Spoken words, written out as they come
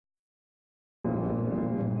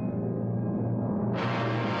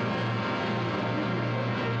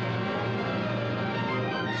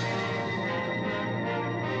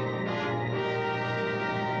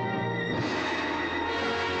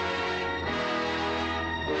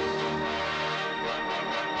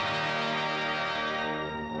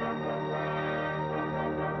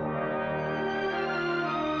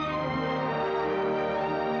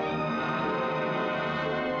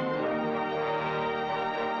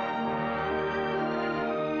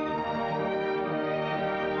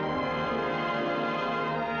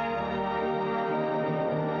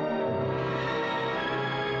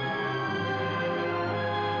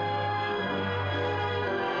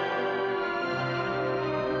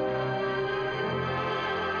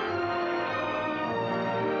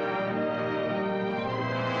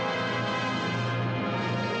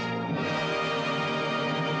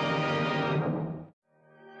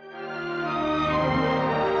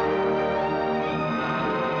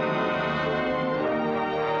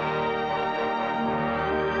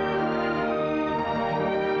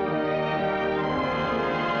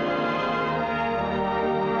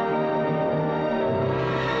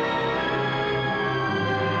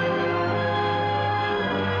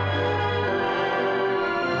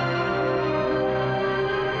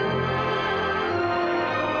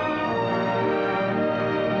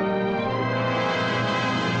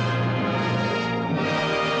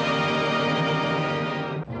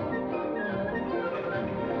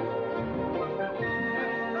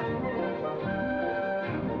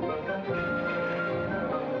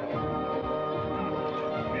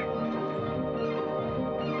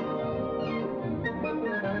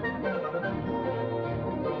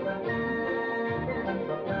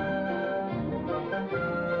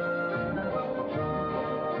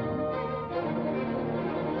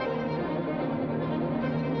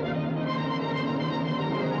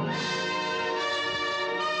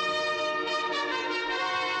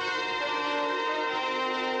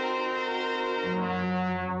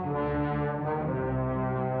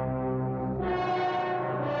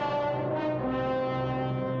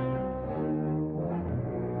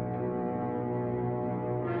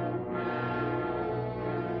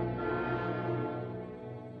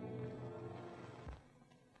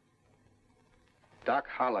Doc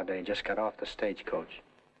Holliday just got off the stagecoach.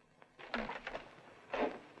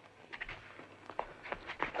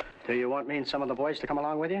 Do you want me and some of the boys to come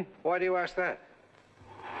along with you? Why do you ask that?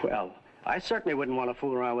 Well, I certainly wouldn't want to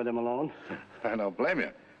fool around with him alone. I don't blame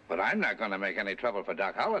you. But I'm not going to make any trouble for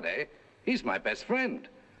Doc Holliday. He's my best friend.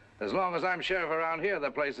 As long as I'm sheriff around here, the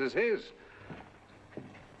place is his.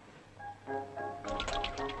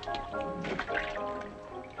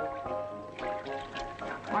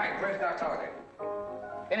 Mike, where's Doc Holliday?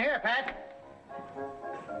 In here, Pat.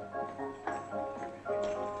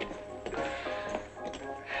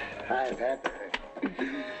 Hi, Pat.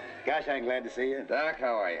 Gosh, I'm glad to see you. Doc,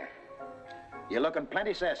 how are you? You're looking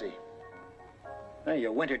plenty sassy. Well,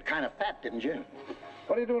 you wintered kind of fat, didn't you?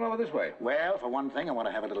 What are you doing over this way? Well, for one thing, I want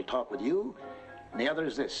to have a little talk with you. And the other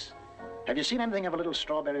is this. Have you seen anything of a little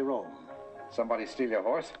strawberry roan? Somebody steal your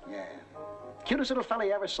horse? Yeah. Cutest little fella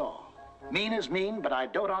you ever saw. Mean as mean, but I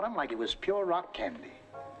dote on him like he was pure rock candy.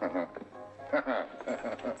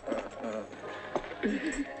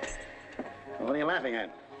 What are you laughing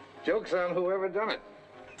at? Joke's on whoever done it.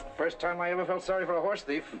 First time I ever felt sorry for a horse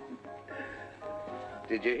thief.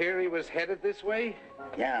 Did you hear he was headed this way?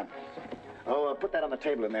 Yeah. Oh, put that on the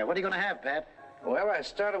table in there. What are you going to have, Pat? Well, I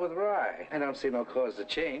started with rye. I don't see no cause to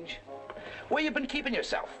change. Where you been keeping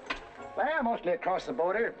yourself? Well, mostly across the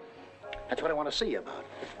border. That's what I want to see you about.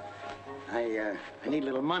 I need a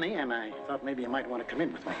little money, and I thought maybe you might want to come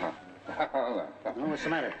in with me. Oh, what's the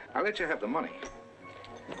matter? I'll let you have the money.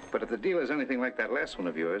 But if the deal is anything like that last one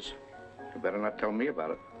of yours, you better not tell me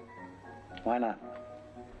about it. Why not?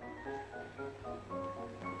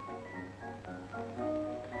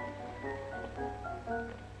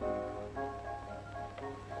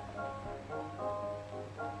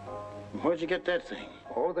 Where'd you get that thing?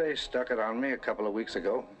 Oh, they stuck it on me a couple of weeks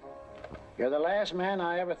ago. You're the last man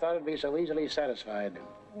I ever thought would be so easily satisfied.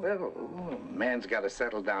 Well, a man's got to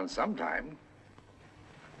settle down sometime.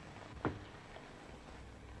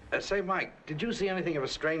 Say, Mike, did you see anything of a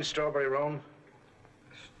strange strawberry roan?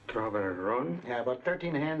 Strawberry roan? Yeah, about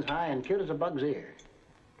 13 hands high and cute as a bug's ear.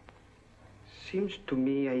 Seems to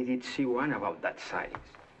me I did see one about that size.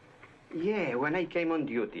 Yeah, when I came on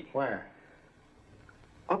duty. Where?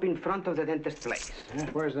 Up in front of the dentist's place.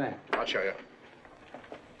 Where's that? I'll show you.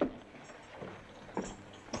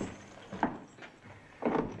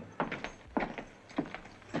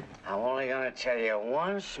 I'm only gonna tell you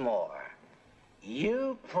once more.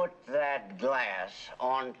 You put that glass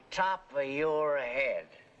on top of your head.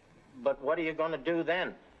 But what are you going to do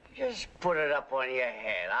then? Just put it up on your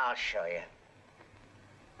head. I'll show you.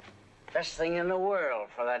 Best thing in the world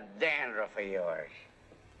for that dandruff of yours.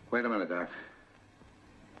 Wait a minute, Doc.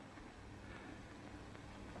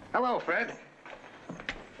 Hello, Fred.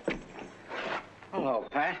 Hello,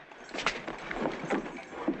 Pat.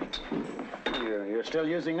 You're still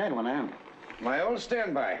using that one, huh? My old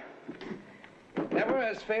standby. Never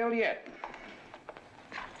has failed yet.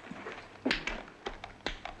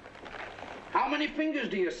 How many fingers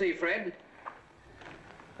do you see, Fred?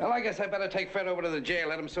 Well, I guess I better take Fred over to the jail,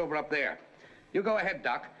 let him sober up there. You go ahead,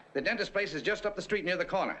 Doc. The dentist place is just up the street near the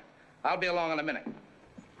corner. I'll be along in a minute.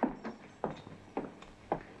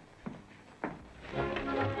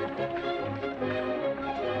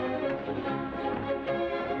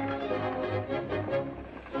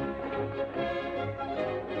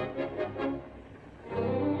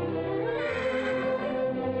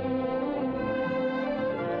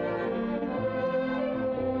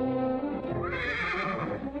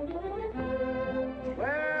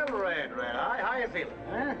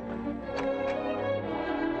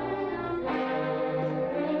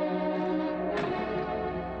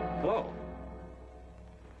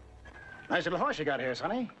 Nice little horse you got here,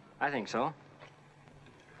 Sonny. I think so.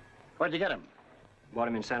 Where'd you get him? Bought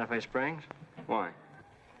him in Santa Fe Springs. Why?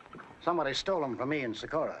 Somebody stole him from me in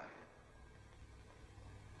Socorro.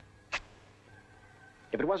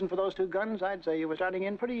 If it wasn't for those two guns, I'd say you were starting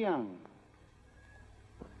in pretty young.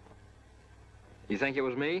 You think it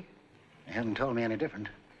was me? You haven't told me any different.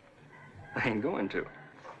 I ain't going to.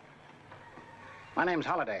 My name's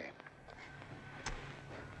Holliday.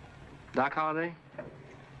 Doc Holliday?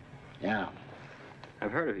 Yeah.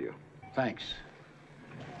 I've heard of you. Thanks.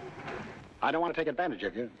 I don't want to take advantage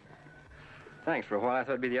of you. Thanks. For a while, I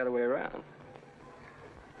thought it'd be the other way around.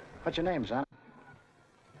 What's your name, son?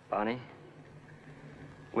 Bonnie.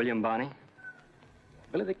 William Bonnie.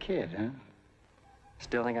 Billy the Kid, huh?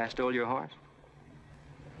 Still think I stole your horse?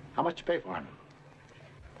 How much did you pay for him?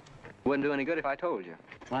 Wouldn't do any good if I told you.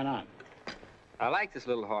 Why not? I like this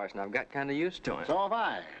little horse, and I've got kind of used to him. So have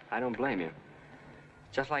I. I don't blame you.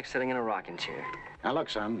 Just like sitting in a rocking chair. Now, look,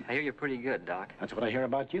 son. I hear you're pretty good, Doc. That's what I hear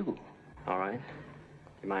about you. All right.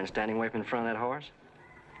 You mind standing way up in front of that horse?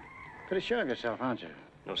 Pretty sure of yourself, aren't you?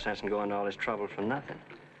 No sense in going to all this trouble for nothing.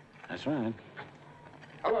 That's right.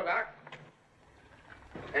 Hello, Doc.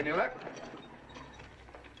 Any luck?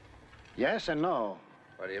 Yes and no.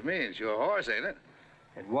 What do you mean? It's your horse, ain't it?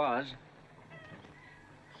 It was.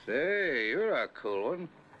 Say, you're a cool one.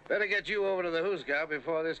 Better get you over to the Hooskow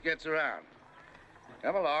before this gets around.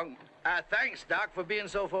 Come along. Thanks, Doc, for being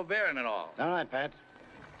so forbearing and all. All right, Pat.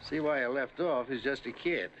 See why I left off. He's just a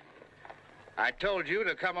kid. I told you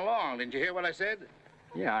to come along. Didn't you hear what I said?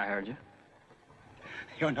 Yeah, I heard you.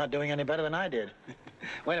 You're not doing any better than I did.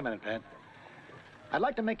 Wait a minute, Pat. I'd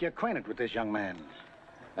like to make you acquainted with this young man.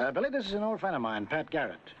 Billy, this is an old friend of mine, Pat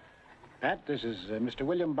Garrett. Pat, this is Mr.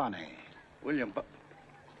 William Bonney. William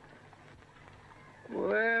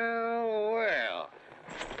Well.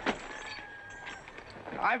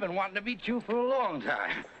 I've been wanting to meet you for a long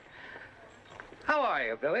time. How are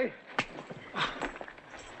you, Billy?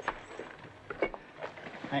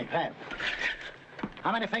 Hey, Pat.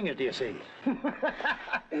 How many fingers do you see?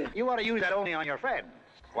 You ought to use that only on your friends.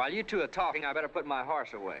 While you two are talking, I better put my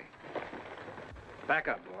horse away. Back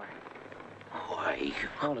up, boy. Boy.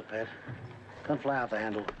 Hold it, Pat. Don't fly out the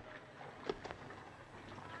handle.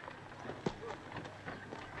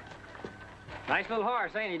 Nice little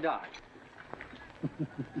horse, ain't he, Doc?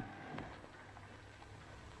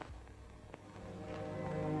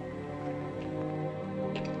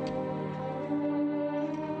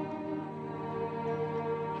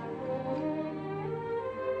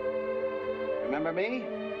 Remember me?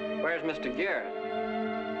 Where's Mr.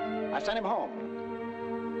 Garrett? I sent him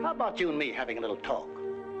home. How about you and me having a little talk?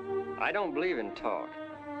 I don't believe in talk,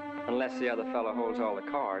 unless the other fellow holds all the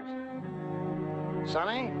cards.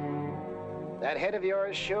 Sonny, that head of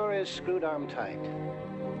yours sure is screwed on tight.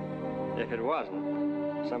 If it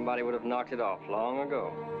wasn't, somebody would have knocked it off long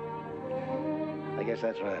ago. I guess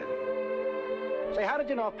that's right. Say, how did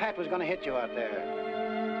you know Pat was going to hit you out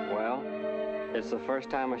there? Well, it's the first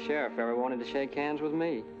time a sheriff ever wanted to shake hands with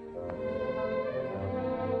me.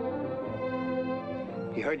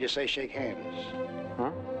 He heard you say shake hands.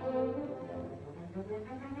 Huh?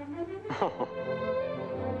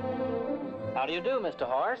 How do you do, Mr.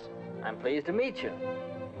 Horse? I'm pleased to meet you.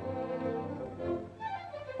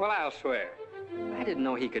 Well, I'll swear. I didn't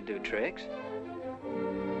know he could do tricks.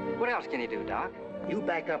 What else can he do, Doc? You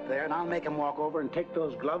back up there, and I'll make him walk over and take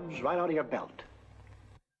those gloves right out of your belt.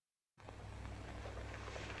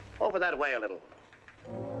 Over that way a little.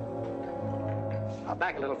 Now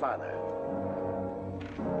back a little farther.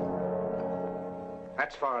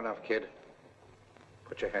 That's far enough, kid.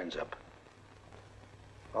 Put your hands up.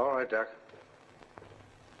 All right, Doc.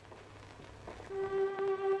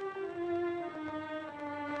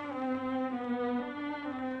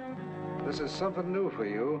 This is something new for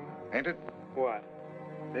you, ain't it? What?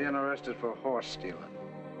 Being arrested for horse stealing.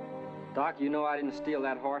 Doc, you know I didn't steal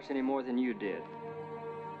that horse any more than you did.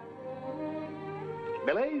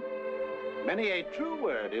 Billy, many a true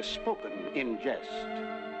word is spoken in jest.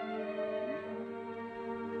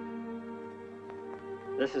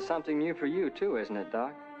 This is something new for you, too, isn't it,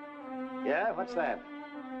 Doc? Yeah, what's that?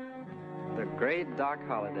 The great Doc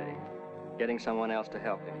Holliday, getting someone else to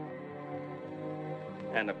help him.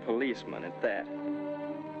 And a policeman at that.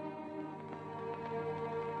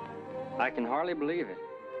 I can hardly believe it.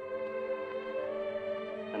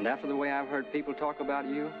 And after the way I've heard people talk about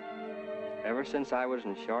you, ever since I was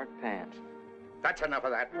in short pants. That's enough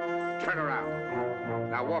of that. Turn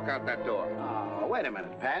around. Now walk out that door. Oh, wait a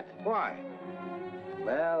minute, Pat. Why?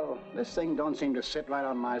 Well, this thing don't seem to sit right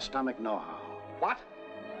on my stomach nohow. What?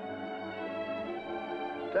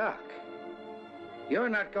 Doc, you're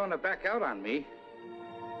not going to back out on me.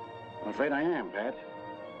 I'm afraid I am, Pat.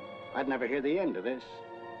 I'd never hear the end of this.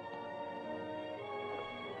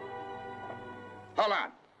 Hold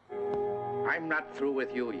on. I'm not through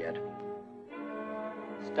with you yet.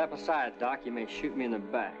 Step aside, Doc. You may shoot me in the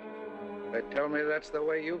back. They tell me that's the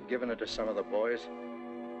way you've given it to some of the boys.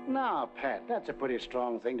 Now, Pat, that's a pretty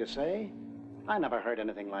strong thing to say. I never heard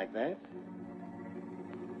anything like that.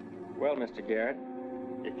 Well, Mr. Garrett,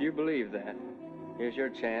 if you believe that, here's your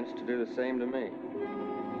chance to do the same to me.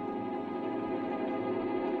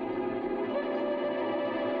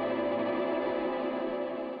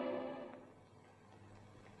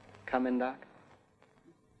 Come in, Doc.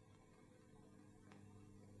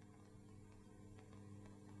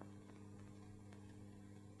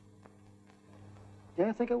 Yeah,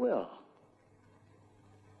 I think I will.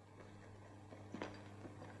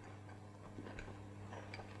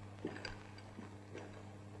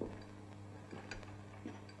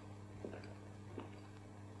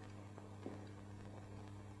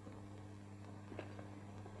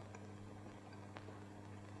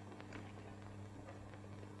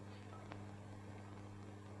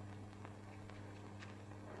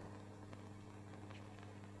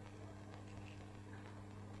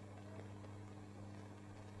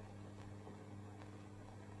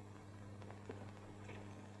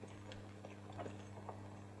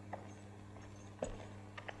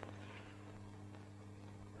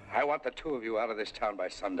 I want the two of you out of this town by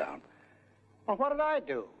sundown. Well, what did I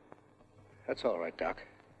do? That's all right, Doc.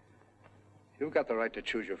 You've got the right to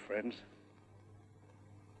choose your friends.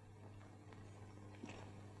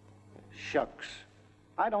 Shucks.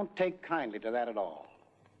 I don't take kindly to that at all.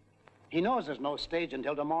 He knows there's no stage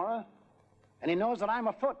until tomorrow, and he knows that I'm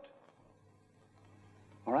afoot.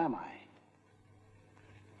 Or am I?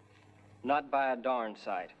 Not by a darn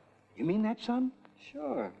sight. You mean that, son?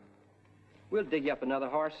 Sure. We'll dig you up another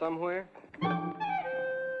horse somewhere.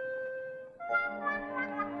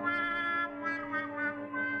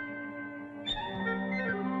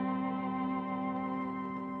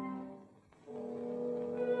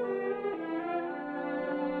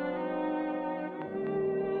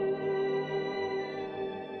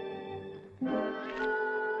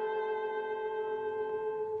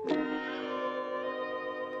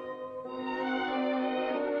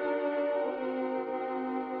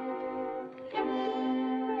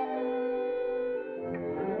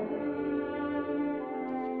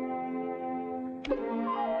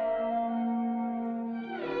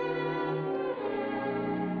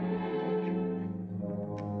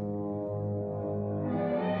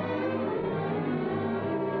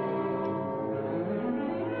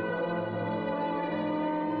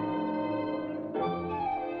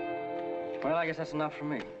 Well, I guess that's enough for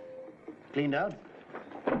me. Cleaned out?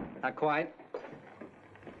 Not quite.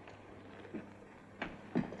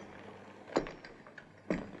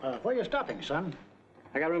 Where are you stopping, son?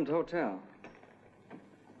 I got a room at the hotel.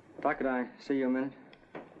 Doc, could I see you a minute?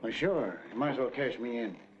 Well, sure. You might as well cash me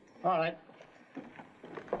in. All right.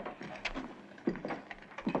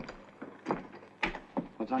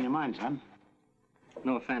 What's on your mind, son?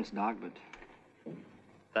 No offense, Doc, but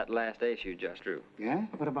that last ace you just drew. Yeah?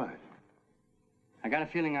 What about it? I got a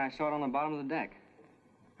feeling I saw it on the bottom of the deck.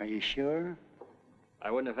 Are you sure?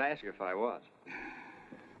 I wouldn't have asked you if I was.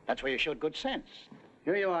 That's where you showed good sense.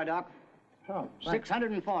 Here you are, Doc. Oh,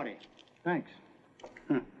 640. Thanks.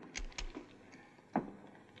 Yeah,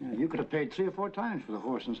 you could have paid 3 or 4 times for the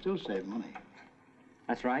horse and still saved money.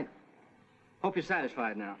 That's right. Hope you're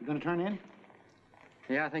satisfied now. You gonna turn in?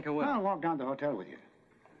 Yeah, I think I will. I'll walk down to the hotel with you.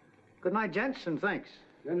 Good night, gents, and thanks.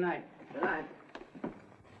 Good night. Good night.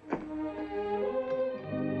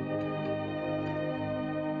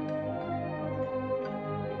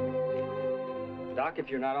 Doc, if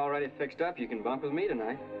you're not already fixed up, you can bunk with me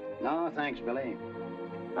tonight. No, thanks, Billy.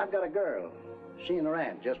 I've got a girl. She and her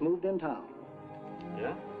aunt just moved in town.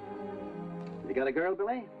 Yeah? You got a girl,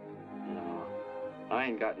 Billy? No, I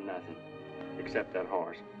ain't got nothing, except that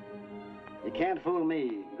horse. You can't fool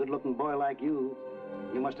me. Good-looking boy like you.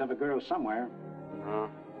 You must have a girl somewhere.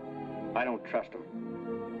 No, I don't trust them.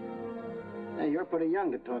 Hey, you're pretty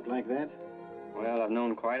young to talk like that. Well, I've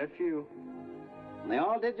known quite a few. And they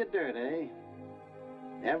all did you dirt, eh?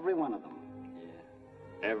 Every one of them.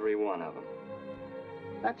 Yeah, every one of them.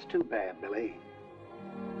 That's too bad, Billy.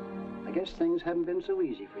 I guess things haven't been so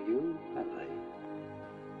easy for you, have they?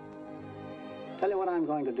 Tell you what I'm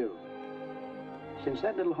going to do. Since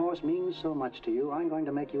that little horse means so much to you, I'm going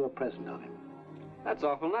to make you a present of him. That's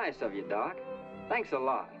awful nice of you, Doc. Thanks a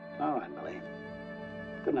lot. All right, Billy.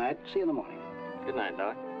 Good night. See you in the morning. Good night,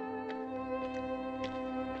 Doc.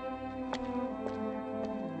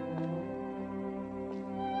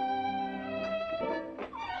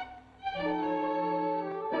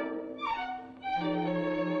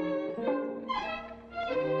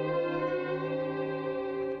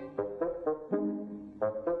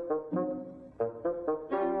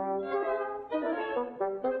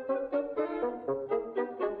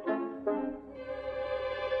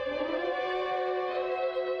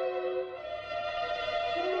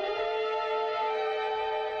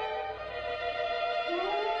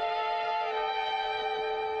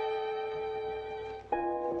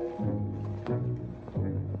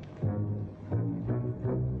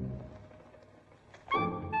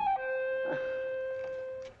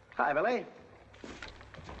 Hi, Billy.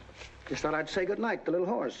 Just thought I'd say good night to the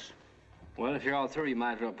little horse. Well, if you're all through, you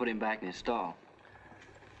might as well put him back in his stall.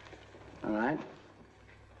 All right.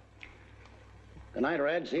 Good night,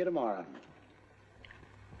 Red. See you tomorrow.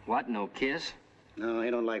 What, no kiss? No,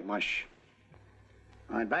 he don't like mush.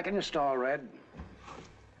 All right, back in your stall, Red.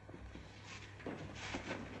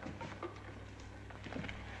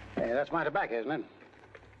 Hey, that's my tobacco, isn't it?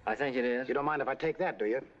 I think it is. You don't mind if I take that, do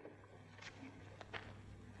you?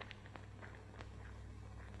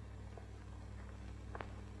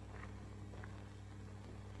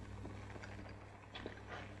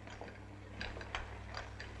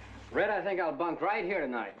 Red, I think I'll bunk right here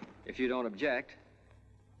tonight, if you don't object.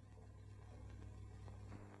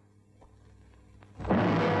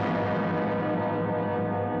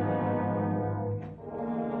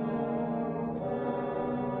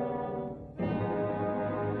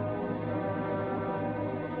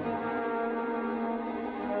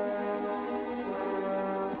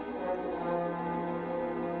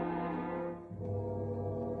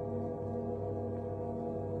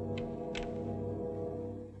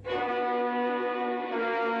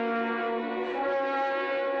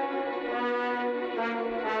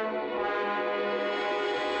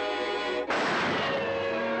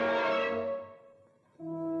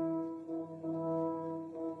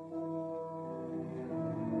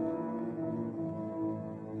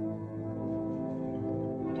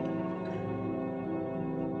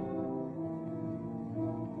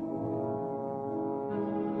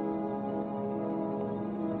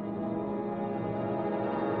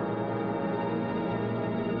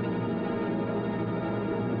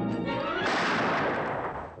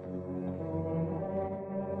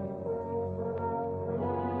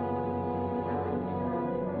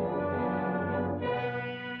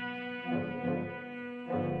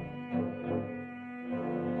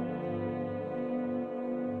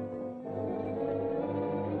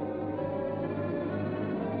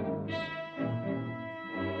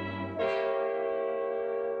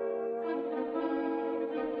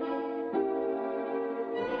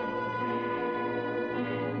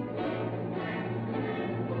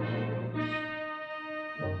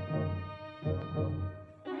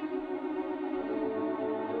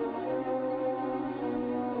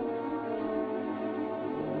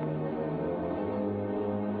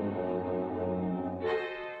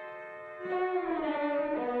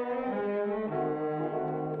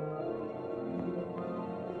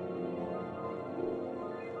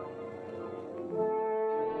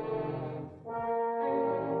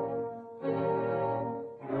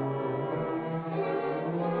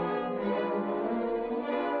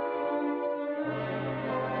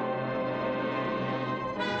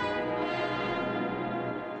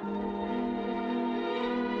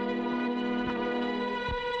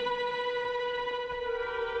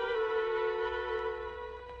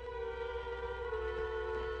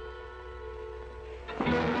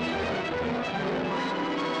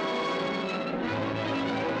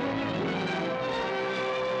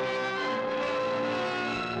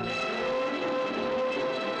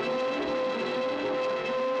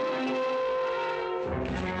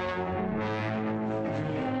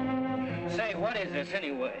 this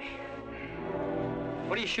anyway?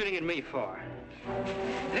 What are you shooting at me for?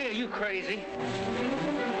 Hey, are you crazy?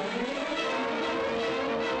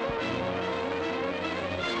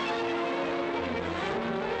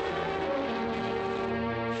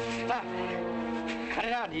 Stop it. Cut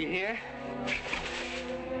it out, do you hear?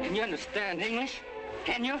 Can you understand English?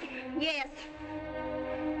 Can you? Yes.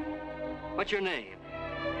 What's your name?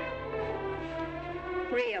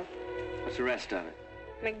 Real. What's the rest of it?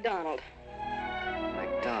 McDonald.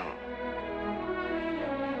 McDonald.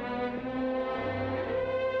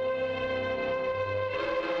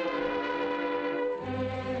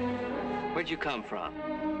 Where'd you come from?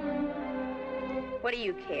 What do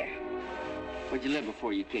you care? Where'd you live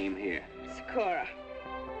before you came here? Socorro.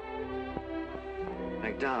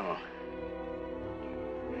 McDonald.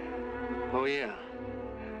 Oh, yeah.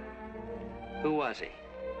 Who was he?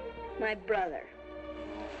 My brother.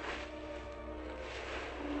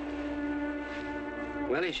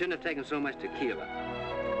 Well, he shouldn't have taken so much tequila.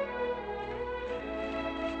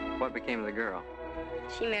 What became of the girl?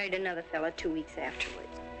 She married another fella 2 weeks afterwards.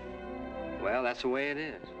 Well, that's the way it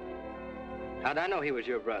is. How'd I know he was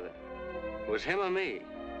your brother? It was him or me.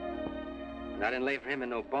 And I didn't lay for him in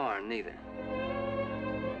no barn, neither.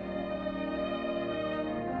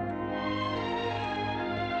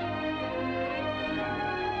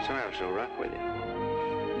 Sorry I was so rough with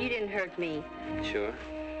you. You didn't hurt me. Sure?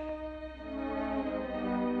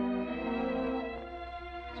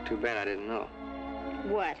 It's too bad I didn't know.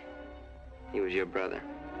 What? He was your brother.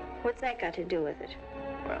 What's that got to do with it?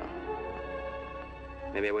 Well,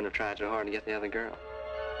 maybe I wouldn't have tried so hard to get the other girl.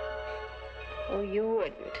 Oh, you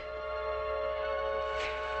wouldn't.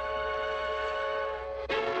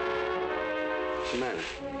 What's the matter?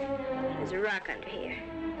 There's a rock under here.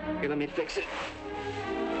 Here, let me fix it.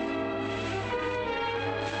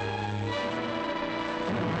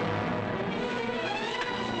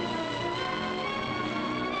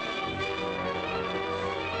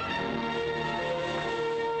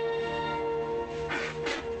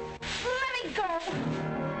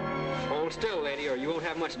 Hold still, lady, or you won't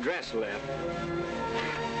have much dress left.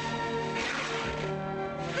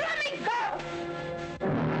 Let me go!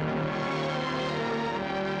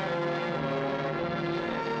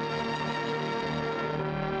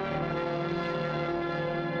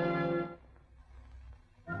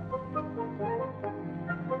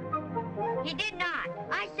 He did not.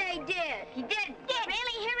 I say did. He did.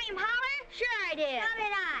 Really hear him holler? Sure I did. So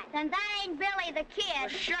did I. Then that ain't Billy the Kid. Well,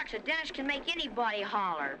 shucks, a dentist can make anybody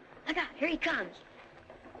holler. Look out, here he comes.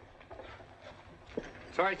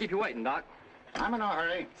 Sorry to keep you waiting, Doc. I'm in no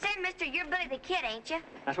hurry. Say, mister, you're Billy the Kid, ain't you?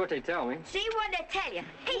 That's what they tell me. See what they tell you.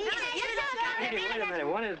 Hey, Hey, wait a minute,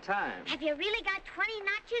 one at a time. Have you really got 20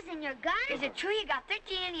 notches in your gun? Is it true you got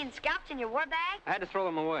 13 Indian scalps in your war bag? I had to throw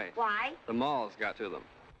them away. Why? The malls got to them.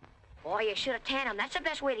 Boy, you should have tanned them. That's the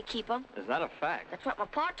best way to keep them. Is that a fact? That's what my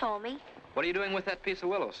pa told me. What are you doing with that piece of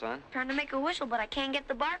willow, son? Trying to make a whistle, but I can't get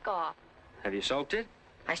the bark off. Have you soaked it?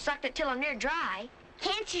 I sucked it till I'm near dry.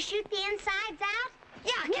 Can't you shoot the insides out?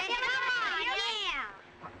 Yeah, come on,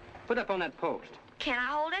 yeah. Put up on that post. Can I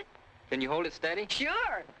hold it? Can you hold it steady?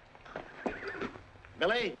 Sure.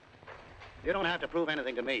 Billy, you don't have to prove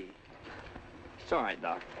anything to me. It's all right,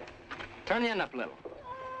 Doc. Turn the end up a little.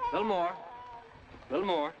 A little more. A little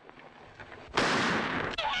more.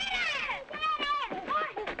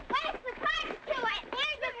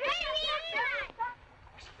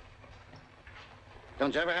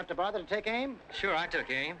 Don't you ever have to bother to take aim? Sure, I took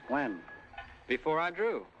aim. When? Before I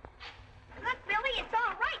drew. Look, Billy, it's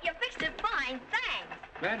all right. You fixed it fine. Thanks.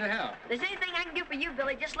 Glad to help. If there's anything I can do for you,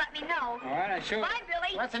 Billy, just let me know. All right, I sure... Bye,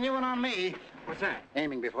 Billy. That's a new one on me. What's that?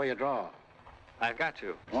 Aiming before you draw. I've got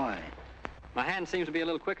to. Why? My hand seems to be a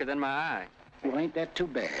little quicker than my eye. Well, ain't that too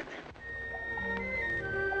bad?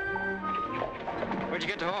 Where'd you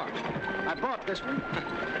get the horse? I bought this one.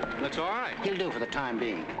 Looks all right. He'll do for the time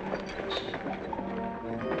being.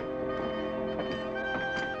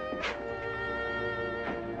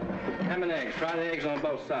 Ham and eggs. Try the eggs on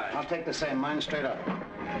both sides. I'll take the same. Mine straight up.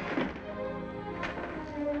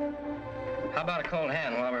 How about a cold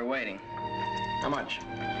hand while we're waiting? How much?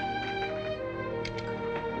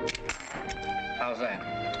 How's that?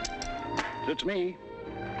 Suits me.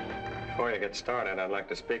 Before you get started, I'd like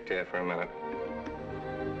to speak to you for a minute.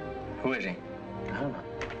 Who is he? I don't know.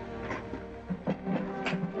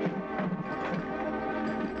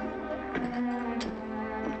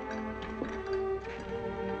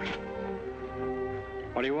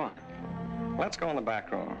 What do you want? Let's go in the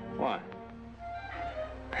back room. Why?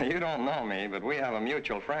 You don't know me, but we have a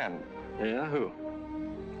mutual friend. Yeah, who?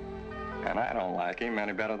 And I don't like him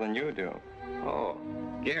any better than you do. Oh,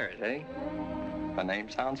 Garrett, eh? The name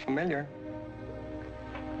sounds familiar.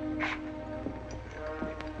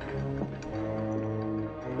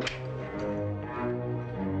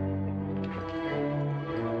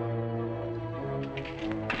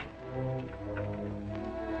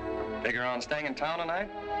 Figure on staying in town tonight?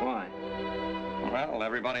 Why? Well,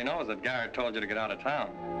 everybody knows that Garrett told you to get out of town.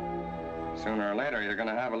 Sooner or later, you're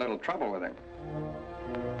gonna have a little trouble with him.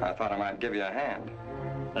 I thought I might give you a hand.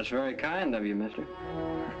 That's very kind of you, mister.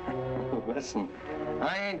 Listen,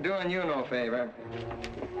 I ain't doing you no favor.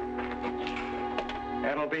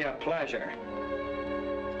 It'll be a pleasure.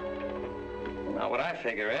 Now, what I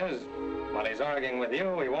figure is, while he's arguing with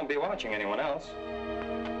you, he won't be watching anyone else.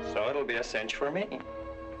 So it'll be a cinch for me.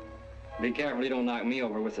 Be careful you don't knock me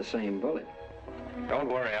over with the same bullet. Don't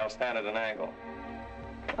worry, I'll stand at an angle.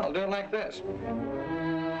 I'll do it like this.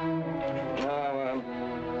 Now,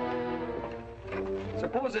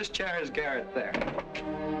 suppose this chair is Garrett there.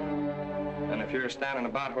 And if you're standing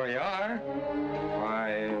about where you are,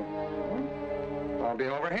 why, I'll be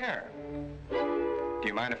over here. Do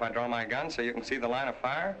you mind if I draw my gun so you can see the line of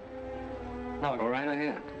fire? No, go right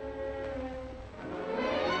ahead.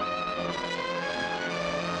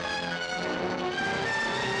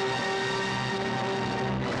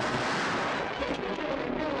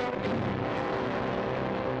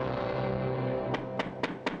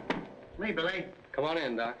 Me, Billy. Come on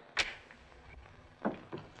in, Doc.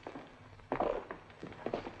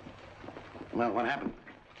 Well, what happened?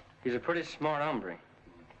 He's a pretty smart hombre.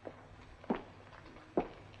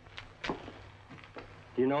 Do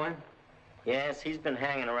you know him? Yes, he's been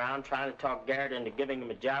hanging around trying to talk Garrett into giving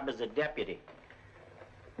him a job as a deputy.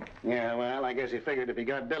 Yeah, well, I guess he figured if he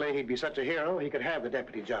got Billy, he'd be such a hero, he could have the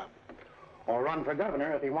deputy job. Or run for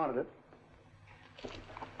governor if he wanted it.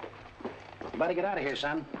 You better get out of here,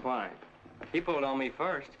 son. Why? He pulled on me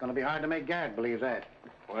first. It's gonna be hard to make Garrett believe that.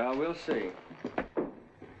 Well, we'll see.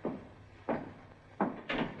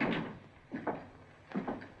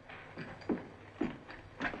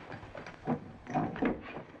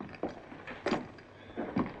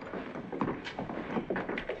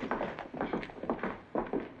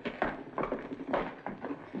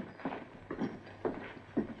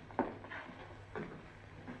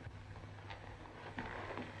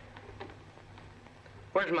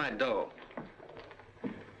 Where's my dough?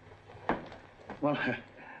 Well,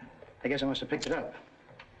 I guess I must have picked it up.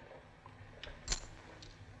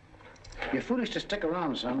 You're foolish to stick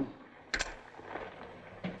around, son.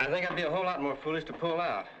 I think I'd be a whole lot more foolish to pull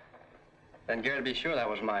out. Then Garrett'd be sure that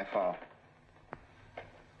was my fault.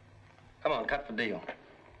 Come on, cut the deal.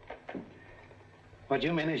 What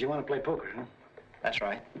you mean is you want to play poker, huh? That's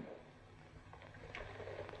right.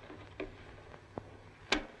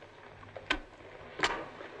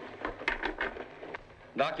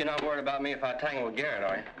 Doc, you're not worried about me if I tangle with Garrett,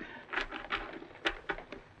 are you?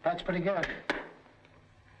 That's pretty good.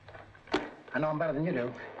 I know him better than you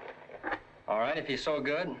do. All right, if he's so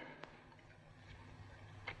good,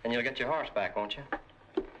 then you'll get your horse back, won't you?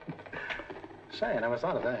 Say, I never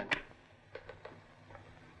thought of that.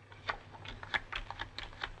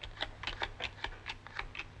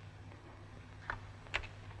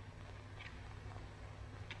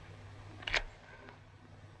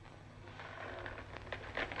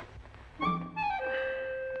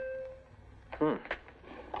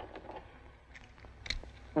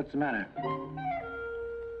 What's the matter?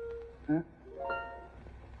 Huh?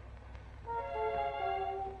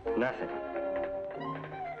 Nothing.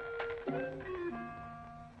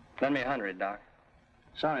 Lend me $100, Doc.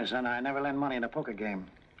 Sorry, son, I never lend money in a poker game.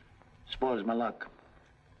 Spoils my luck.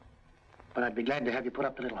 But I'd be glad to have you put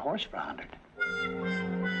up the little horse for $100.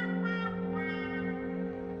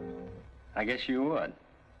 I guess you would.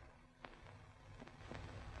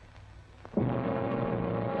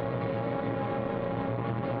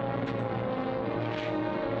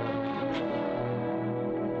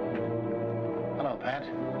 Hello, Pat.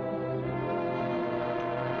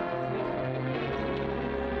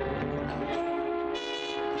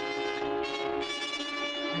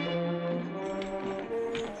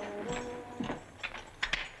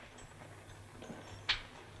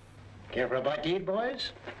 Care for a bite to eat,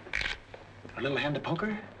 boys? A little hand of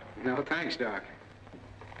poker? No, thanks, Doc.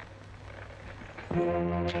 Were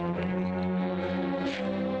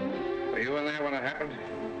you in there when it happened?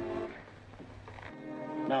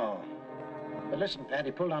 No. But listen, Pat,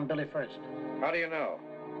 he pulled on Billy first. How do you know?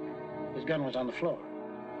 His gun was on the floor.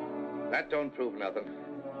 That don't prove nothing.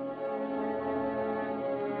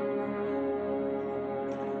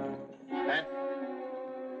 Pat,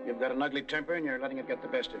 you've got an ugly temper and you're letting it get the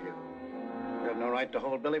best of you. You have no right to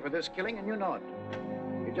hold Billy for this killing, and you know it.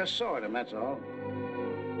 You just saw it, and that's all.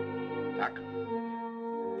 Doc,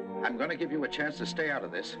 I'm going to give you a chance to stay out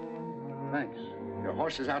of this. Thanks. Your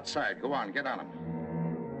horse is outside. Go on, get on him.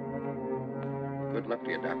 Good luck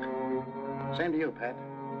to you, Doc. Same to you, Pat.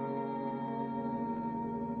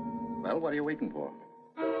 Well, what are you waiting for?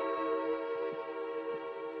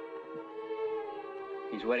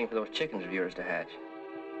 He's waiting for those chickens of yours to hatch.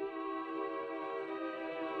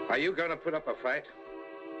 Are you going to put up a fight?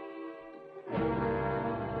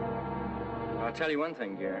 I'll tell you one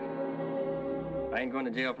thing, Garrett. I ain't going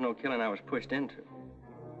to jail for no killing I was pushed into.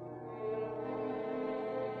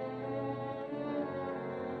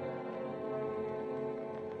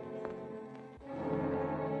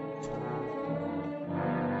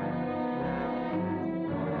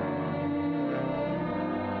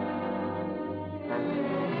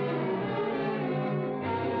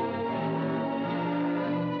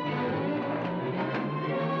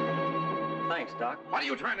 Thanks, Doc. What are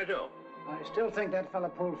you trying to do? I still think that fella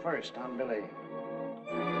pulled first on Billy.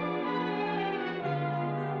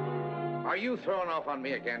 Are you throwing off on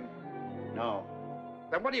me again? No.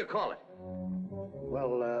 Then what do you call it?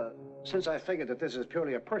 Well, since I figured that this is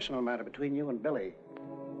purely a personal matter between you and Billy,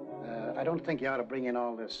 I don't think you ought to bring in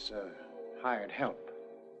all this hired help.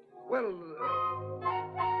 Well,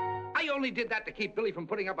 I only did that to keep Billy from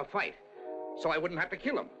putting up a fight, so I wouldn't have to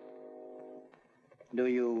kill him. Do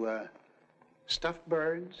you stuff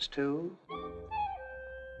birds, too?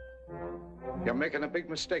 You're making a big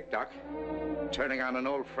mistake, Doc. Turning on an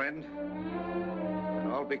old friend.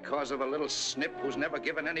 And all because of a little snip who's never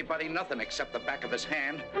given anybody nothing except the back of his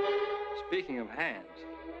hand. Speaking of hands,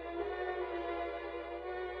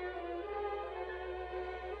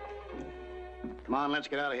 Come on, let's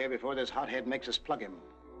get out of here before this hothead makes us plug him.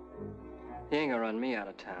 he ain't gonna run me out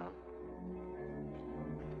of town.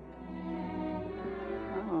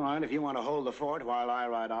 All right, if you want to hold the fort while I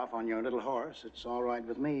ride off on your little horse, it's all right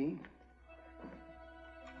with me.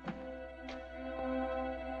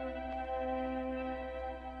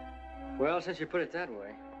 Well, since you put it that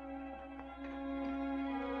way.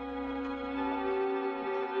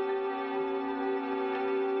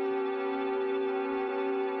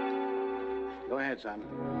 Go ahead, son.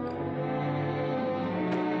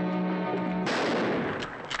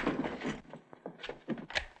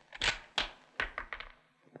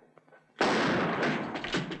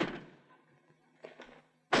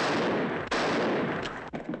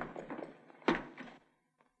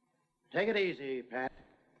 Take it easy, Pat.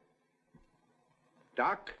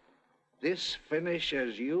 Doc, this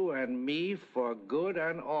finishes you and me for good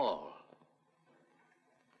and all.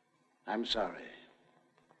 I'm sorry.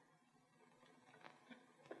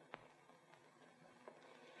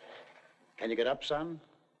 Can you get up, son?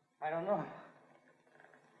 I don't know.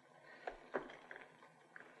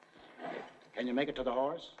 Can you make it to the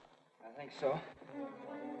horse? I think so.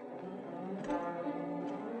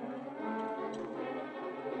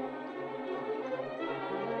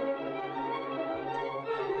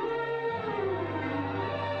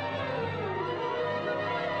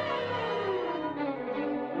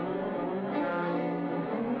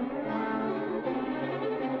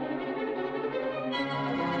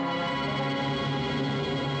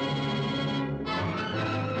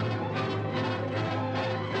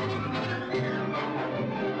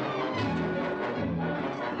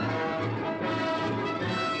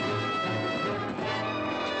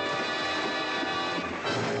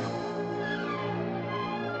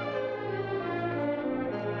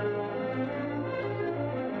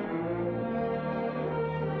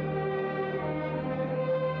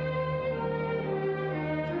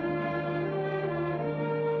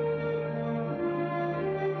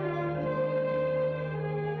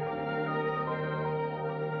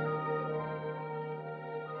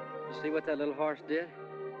 See what that little horse did?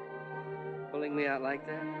 Pulling me out like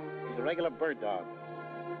that? He's a regular bird dog.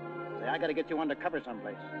 Say, I gotta get you under cover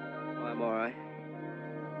someplace. Oh, I'm all right.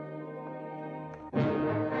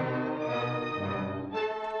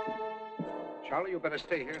 Charlie, you better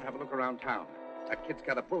stay here and have a look around town. That kid's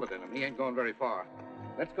got a bullet in him. He ain't going very far.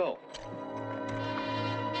 Let's go.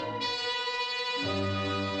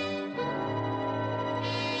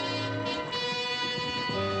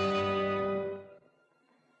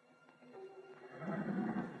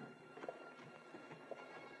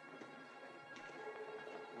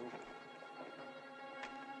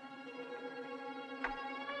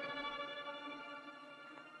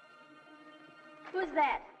 Who's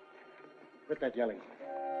that? Quit that yelling.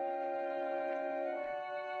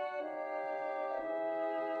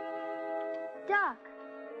 Doc.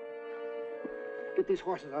 Get these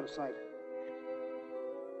horses out of sight.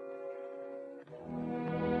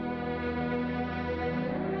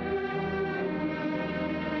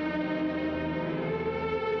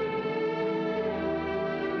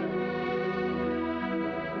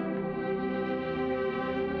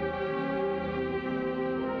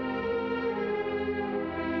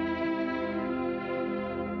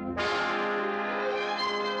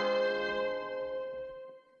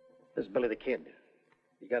 Billy the Kid.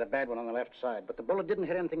 He got a bad one on the left side, but the bullet didn't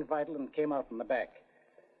hit anything vital and came out from the back.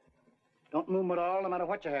 Don't move him at all, no matter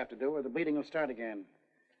what you have to do, or the bleeding will start again.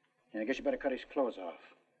 And I guess you better cut his clothes off.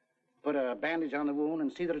 Put a bandage on the wound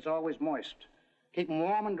and see that it's always moist. Keep him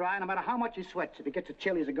warm and dry, no matter how much he sweats. If he gets a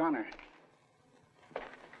chill, he's a goner.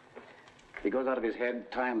 If he goes out of his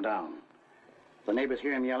head, tie him down. If the neighbors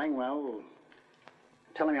hear him yelling, well,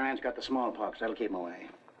 tell him your aunt's got the smallpox. That'll keep him away.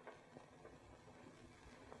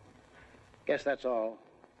 Guess that's all.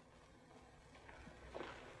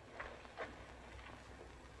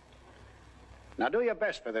 Now do your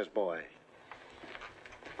best for this boy.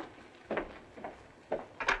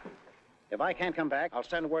 If I can't come back, I'll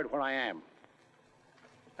send word where I am.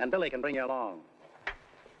 And Billy can bring you along.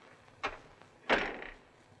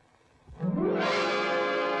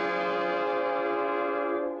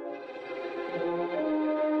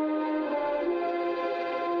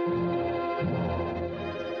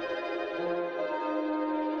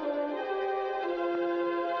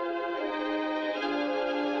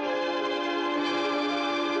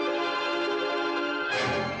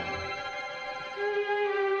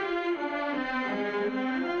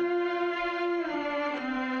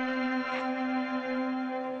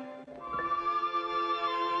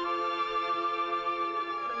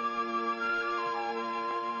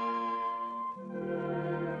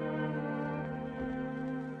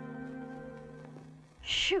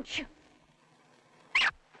 Shoot, shoot.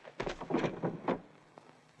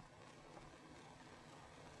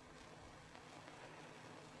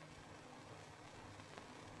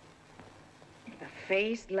 A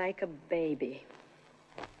face like a baby.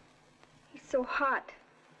 He's so hot.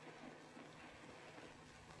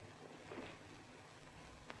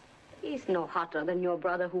 He's no hotter than your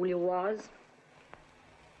brother Julio was.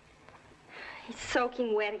 He's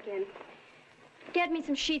soaking wet again. Get me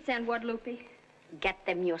some sheets, Aunt Guadalupe. Get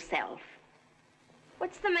them yourself.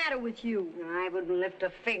 What's the matter with you? I wouldn't lift a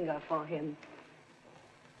finger for him.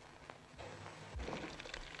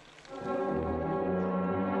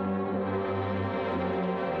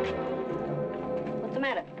 What's the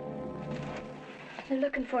matter? They're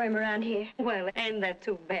looking for him around here. Well, ain't that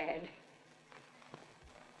too bad?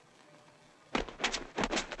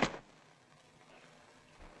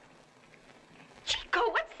 Chico,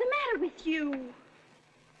 what's the matter with you?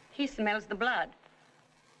 He smells the blood.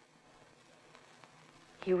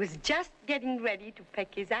 He was just getting ready to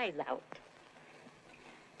peck his eyes out.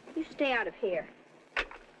 You stay out of here.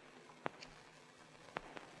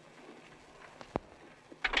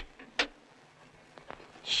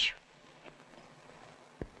 Is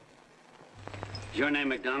your name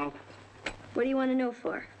McDonald? What do you want to know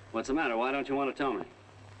for? What's the matter? Why don't you want to tell me?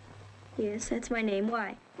 Yes, that's my name.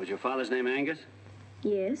 Why? Was your father's name Angus?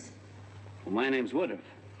 Yes. Well, my name's Woodruff.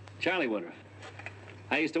 Charlie Woodruff.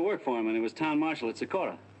 I used to work for him when he was town marshal at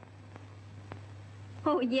Socorro.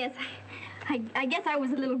 Oh, yes. I guess I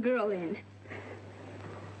was a little girl then.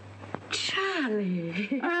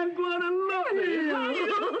 Charlie. Aunt Guadalupe, how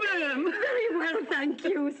you been? Very well, thank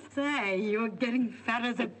you. Say, you're getting fat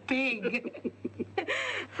as a pig.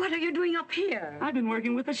 What are you doing up here? I've been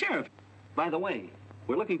working with the sheriff. By the way,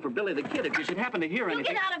 we're looking for Billy the Kid if you should happen to hear You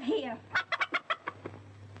anything. get out of here.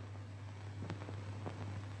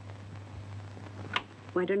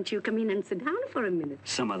 Why don't you come in and sit down for a minute?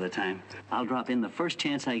 Some other time. I'll drop in the first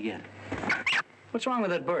chance I get. What's wrong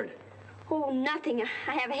with that bird? Oh, nothing.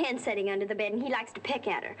 I have a hen sitting under the bed, and he likes to peck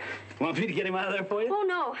at her. Want me to get him out of there for you? Oh,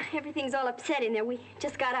 no. Everything's all upset in there. We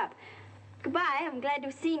just got up. Goodbye. I'm glad to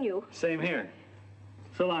have seen you. Same here.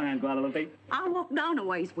 So long, Aunt Guadalupe. I'll walk down a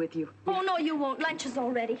ways with you. Oh, no, you won't. Lunch is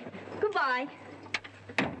all ready. Goodbye.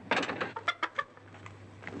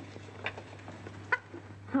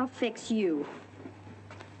 I'll fix you.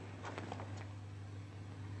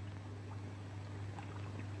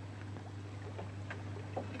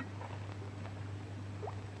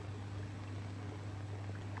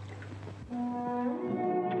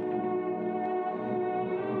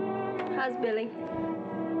 How's Billy?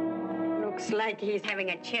 Looks like he's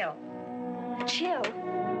having a chill. A chill?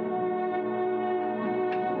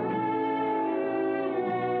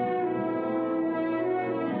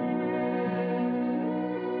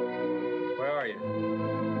 Where are you?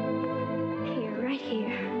 Here, right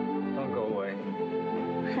here. Don't go away.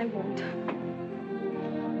 I won't.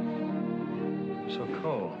 So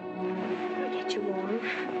cold. I'll get you warm.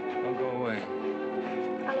 Don't go away.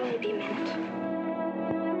 I'll only be a minute.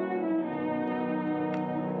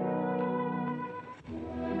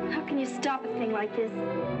 How can you stop a thing like this?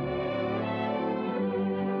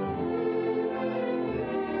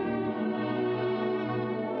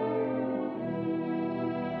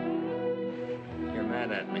 You're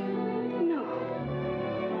mad at me.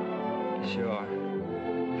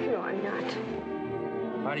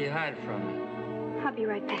 Why do you hide from me? I'll be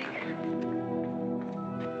right back.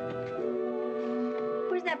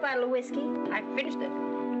 Where's that bottle of whiskey? I finished it.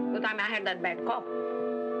 The time I had that bad cough.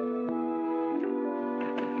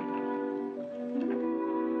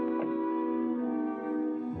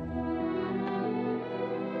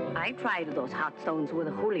 I tried those hot stones with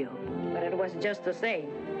Julio, but it was just the same.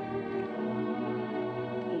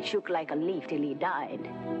 He shook like a leaf till he died.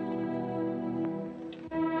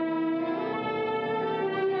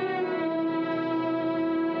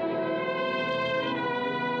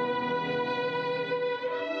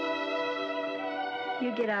 You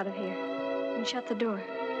get out of here and shut the door.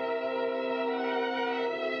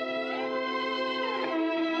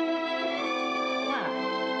 Why?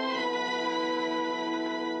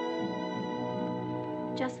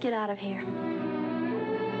 Just get out of here.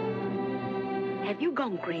 Have you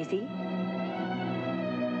gone crazy?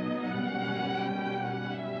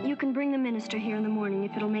 You can bring the minister here in the morning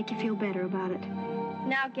if it'll make you feel better about it.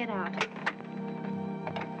 Now get out.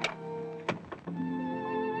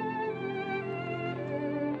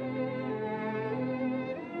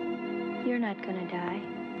 You're not gonna die.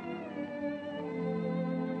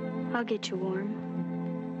 I'll get you warm.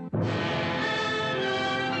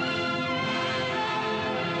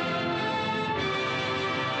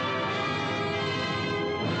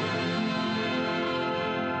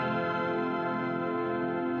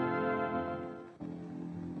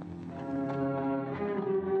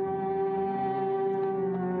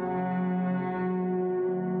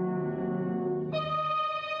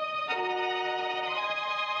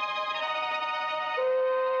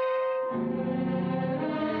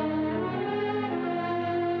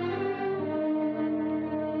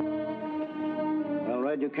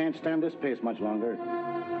 You can't stand this pace much longer.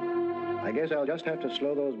 I guess I'll just have to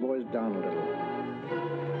slow those boys down a little.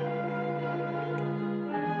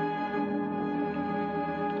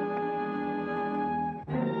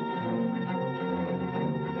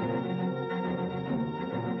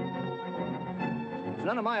 It's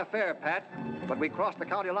none of my affair, Pat, but we crossed the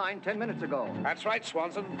county line 10 minutes ago. That's right,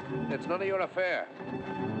 Swanson. It's none of your affair.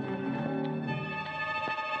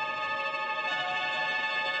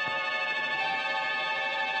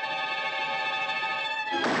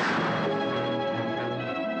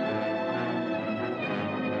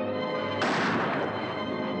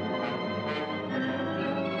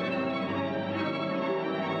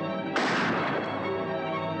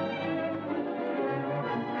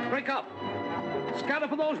 Break up! Scatter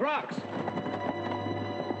for those rocks!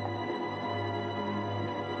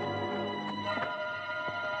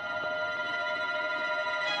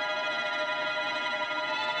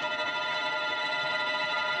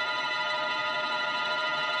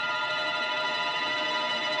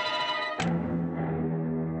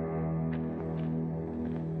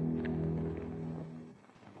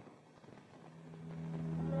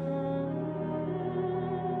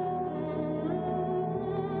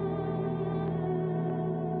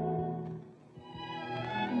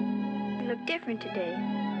 Different today.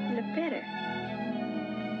 You look better.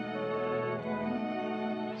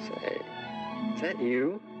 Say, is that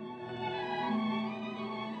you?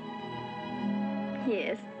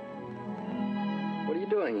 Yes, What are you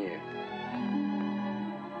doing here?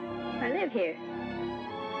 I live here.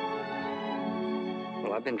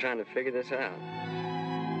 Well, I've been trying to figure this out.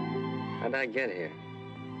 How'd I get here?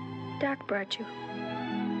 Doc brought you.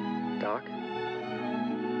 Doc?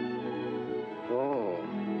 Oh.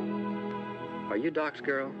 Are you Doc's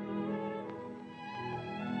girl?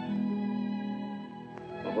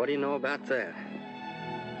 Well, what do you know about that?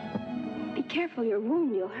 Be careful your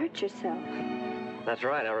wound. You'll hurt yourself. That's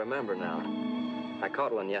right, I remember now. I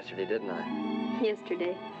caught one yesterday, didn't I?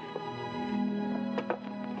 Yesterday.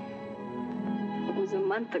 It was a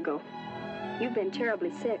month ago. You've been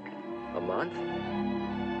terribly sick. A month?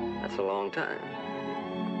 That's a long time.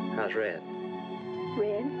 How's Red?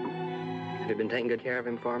 Red? Have you been taking good care of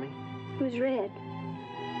him for me? Who's Red?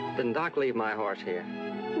 Didn't Doc leave my horse here?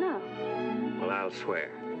 No. Well, I'll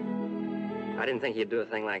swear. I didn't think he'd do a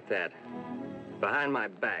thing like that. Behind my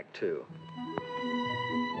back, too.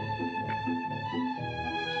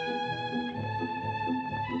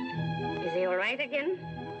 Is he all right again?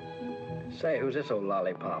 Say, who's this old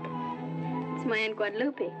lollipop? It's my Aunt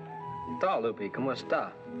Guadalupe. Lupe, ¿cómo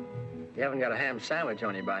está? You haven't got a ham sandwich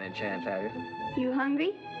on you by any chance, have you? You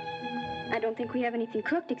hungry? I don't think we have anything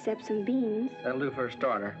cooked except some beans. That'll do for a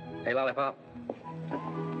starter. Hey, lollipop.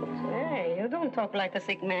 Hey, you don't talk like a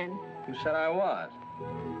sick man. You said I was.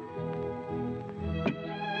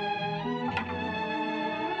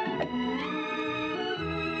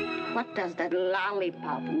 What does that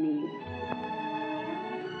lollipop mean?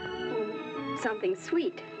 something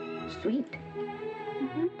sweet. Sweet.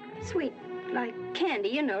 Mm-hmm. Sweet, like candy,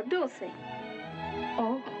 you know, dulce.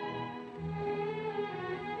 Oh.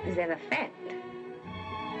 Is that a fact?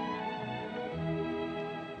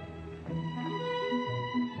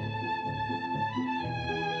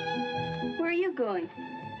 Where are you going?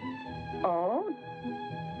 Oh,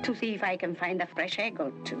 to see if I can find a fresh egg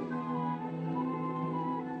or two.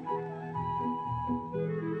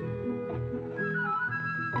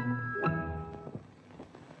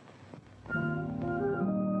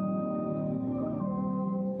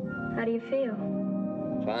 How do you feel?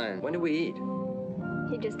 Fine. When did we eat?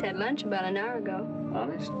 You just had lunch about an hour ago.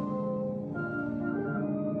 Honest?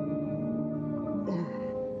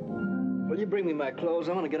 Will you bring me my clothes?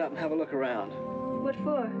 I want to get up and have a look around. What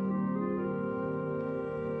for?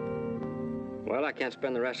 Well, I can't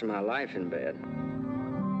spend the rest of my life in bed.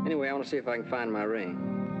 Anyway, I want to see if I can find my ring.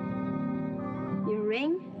 Your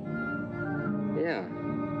ring? Yeah.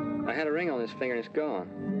 I had a ring on this finger and it's gone.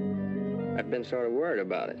 I've been sort of worried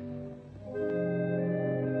about it.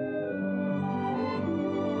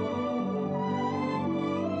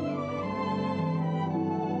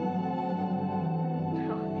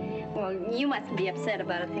 Well, you mustn't be upset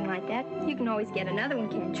about a thing like that. You can always get another one,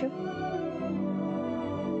 can't you?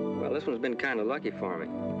 Well, this one's been kind of lucky for me.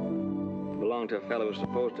 It belonged to a fellow who was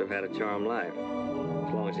supposed to have had a charmed life,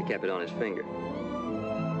 as long as he kept it on his finger.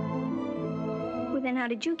 Well, then how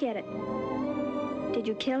did you get it? Did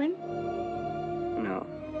you kill him? No.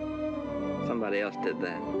 Somebody else did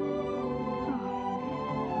that. Oh.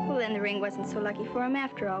 Well, then the ring wasn't so lucky for him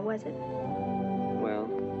after all, was it? Well,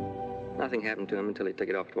 nothing happened to him until he took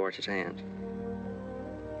it off to wash his hands.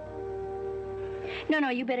 No,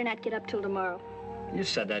 you better not get up till tomorrow. You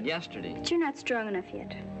said that yesterday. But you're not strong enough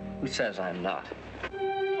yet. Who says I'm not?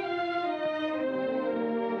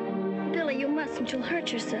 Billy, you mustn't. You'll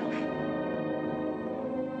hurt yourself.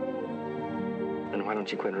 Then why don't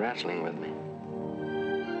you quit wrestling with me?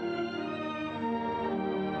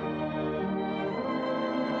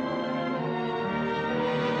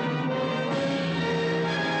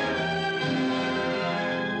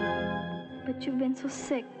 But you've been so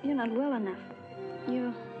sick. You're not well enough.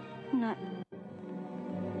 You're not...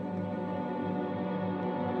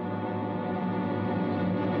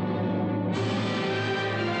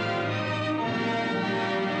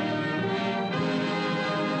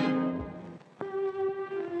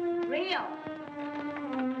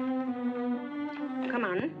 Come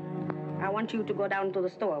on. I want you to go down to the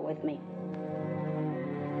store with me.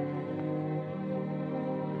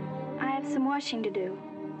 I have some washing to do.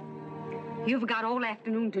 You've got all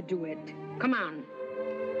afternoon to do it. Come on.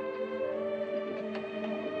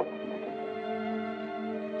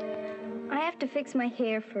 I have to fix my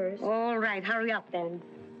hair first. All right, hurry up then.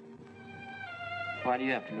 Why do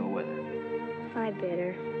you have to go with her? I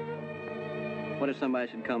better. What if somebody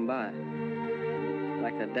should come by?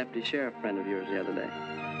 Like that deputy sheriff friend of yours the other day.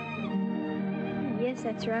 Yes,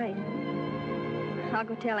 that's right. I'll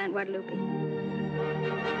go tell Aunt Guadalupe.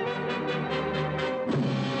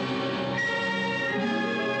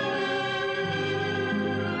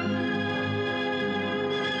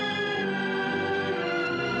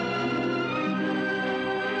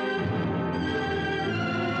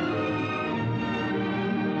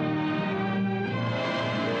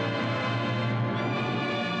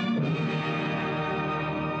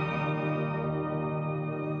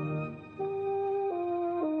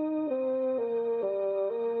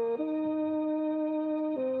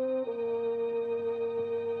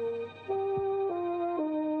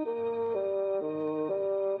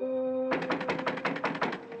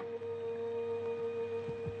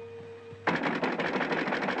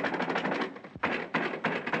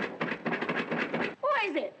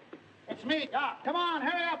 It's me, Doc. Come on,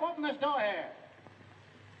 hurry up. Open this door here.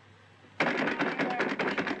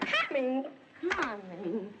 Coming.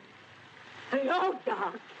 Hello,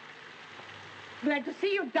 Doc. Glad to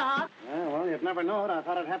see you, Doc. Well, you'd never know it. I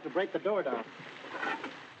thought I'd have to break the door down.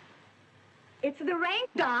 It's the rain,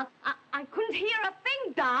 Doc. I couldn't hear a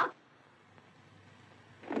thing, Doc.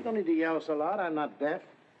 You don't need to yell so loud. I'm not deaf.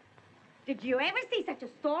 Did you ever see such a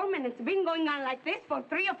storm? And it's been going on like this for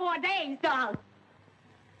 3 or 4 days, Doc.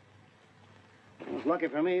 It was lucky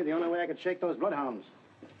for me. The only way I could shake those bloodhounds.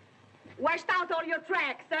 Washed out all your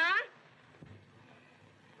tracks, huh?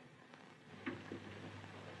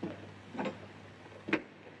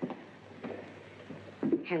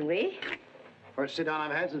 Henry? First sit down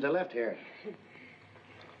I've had since I left here.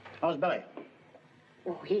 How's Billy?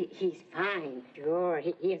 Oh, he's fine. Sure,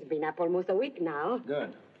 he has been up almost a week now.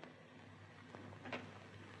 Good.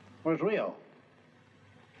 Where's Rio?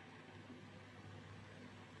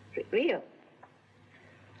 Rio?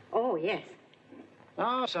 Oh, yes.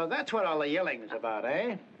 Oh, so that's what all the yelling's about,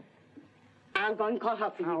 eh? I'll go and call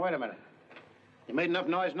her for you. Oh, wait a minute. You made enough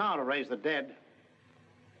noise now to raise the dead.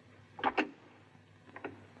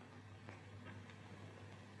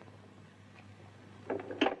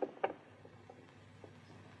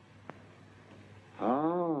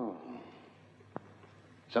 Oh.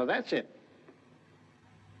 So that's it.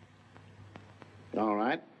 All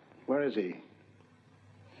right. Where is he?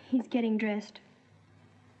 He's getting dressed.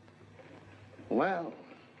 Well,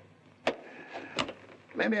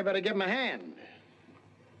 maybe I better give him a hand.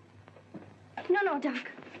 No, Doc.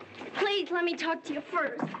 Please let me talk to you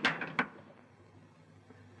first.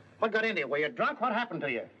 What got into you? Were you drunk? What happened to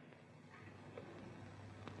you?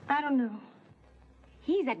 I don't know.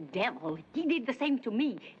 He's a devil. He did the same to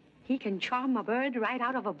me. He can charm a bird right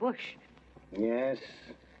out of a bush. Yes.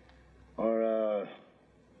 Or,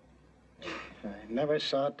 I never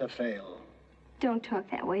saw it to fail. Don't talk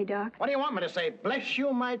that way, Doc. What do you want me to say? Bless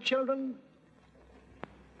you, my children?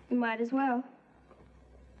 You might as well.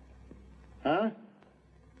 Huh?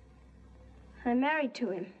 I'm married to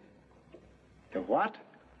him. To what?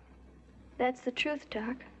 That's the truth,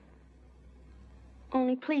 Doc.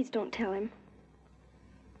 Only please don't tell him.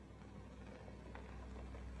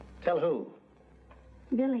 Tell who?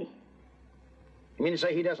 Billy. You mean to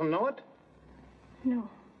say he doesn't know it? No.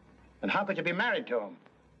 Then how could you be married to him?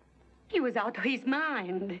 He was out of his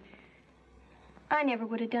mind. I never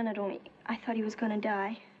would have done it, only I thought he was going to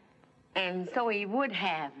die. And so he would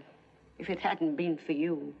have, if it hadn't been for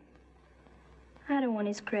you. I don't want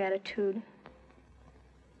his gratitude.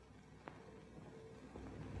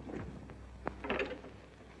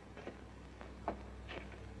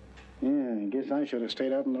 Yeah, I guess I should have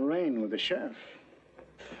stayed out in the rain with the sheriff.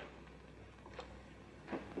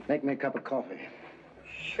 Make me a cup of coffee.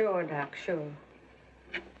 Sure, Doc, sure.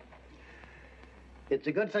 It's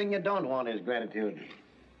a good thing you don't want his gratitude.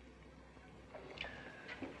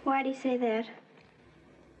 Why'd he say that?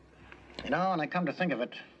 You know, when I come to think of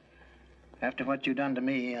it, after what you done to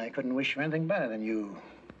me, I couldn't wish for anything better than you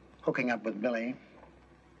hooking up with Billy.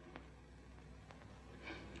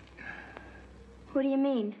 What do you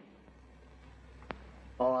mean?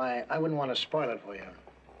 Oh, I wouldn't want to spoil it for you.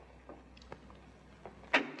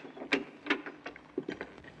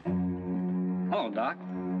 Hello, Doc.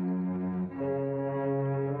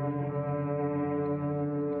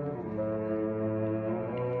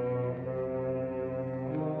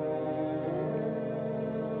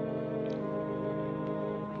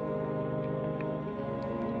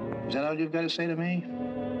 Is that all you've got to say to me?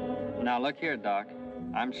 Now, look here, Doc.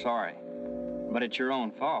 I'm sorry. But it's your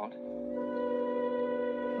own fault.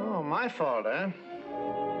 Oh, my fault, huh?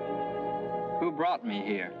 Who brought me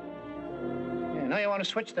here? Yeah, now you want to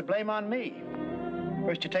switch the blame on me.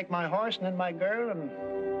 First you take my horse and then my girl, and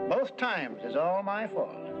both times it's all my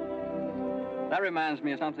fault. That reminds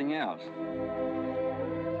me of something else.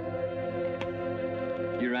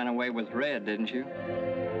 You ran away with Red, didn't you?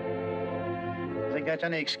 Think that's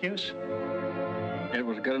any excuse? It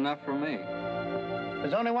was good enough for me.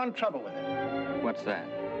 There's only one trouble with it. What's that?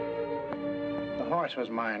 The horse was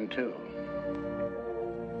mine, too.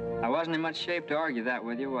 I wasn't in much shape to argue that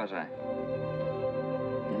with you, was I?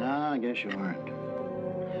 No, I guess you weren't.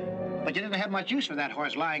 But you didn't have much use for that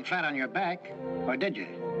horse lying flat on your back, or did you?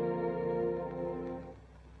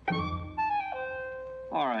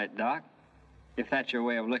 All right, Doc. If that's your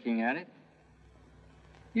way of looking at it.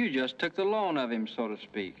 You just took the loan of him, so to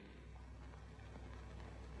speak.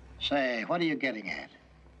 Say, what are you getting at?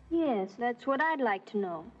 Yes, that's what I'd like to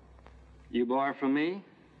know. You borrow from me,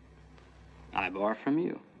 I borrow from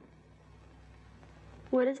you.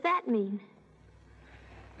 What does that mean?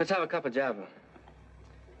 Let's have a cup of Java.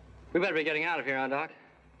 We better be getting out of here, huh, Doc?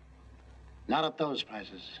 Not at those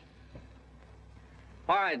prices.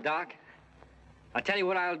 All right, Doc. I'll tell you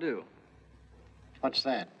what I'll do. What's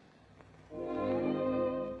that?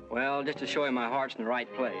 Well, just to show you my heart's in the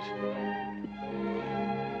right place.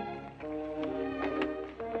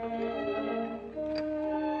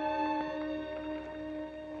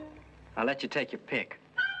 I'll let you take your pick.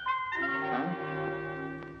 Huh?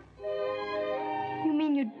 You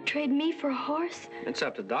mean you'd trade me for a horse? It's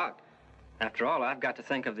up to Doc. After all, I've got to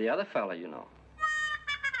think of the other fella, you know.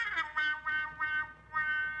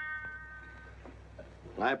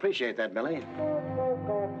 I appreciate that, Billy.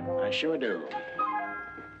 I sure do.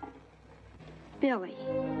 Billy,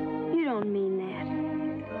 you don't mean that.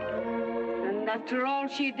 And after all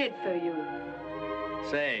she did for you.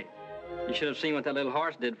 Say, you should have seen what that little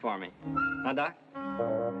horse did for me. Huh, Doc?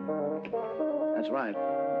 That's right.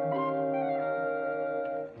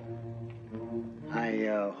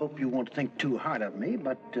 I hope you won't think too hard of me,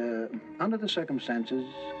 but under the circumstances,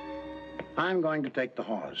 I'm going to take the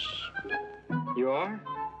horse. You are?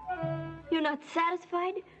 You're not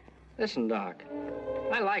satisfied? Listen, Doc,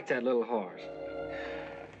 I like that little horse.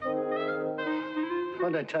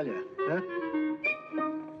 What'd I tell you, huh?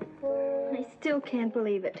 I still can't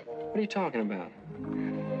believe it. What are you talking about?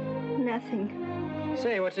 Nothing.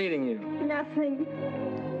 Say, what's eating you? Nothing.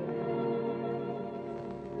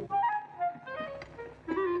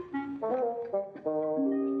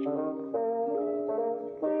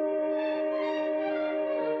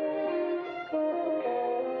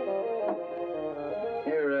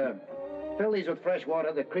 Here, fill these with fresh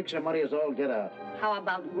water. The creeks are muddy as all get out. How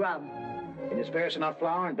about grub? Can you spare us enough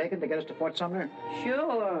flour and bacon to get us to Fort Sumner?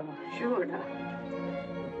 Sure, Doc.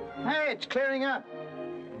 Hey, it's clearing up.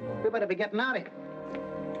 We better be getting out of here.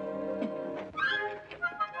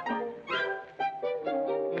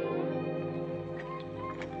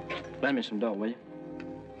 Lend me some dough, will you?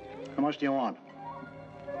 How much do you want?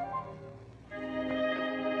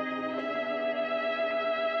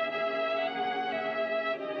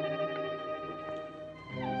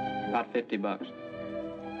 About $50.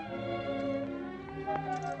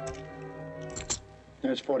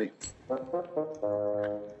 There's 40.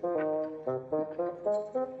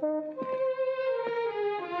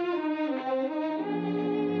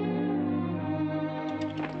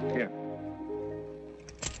 Here.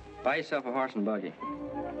 Buy yourself a horse and buggy.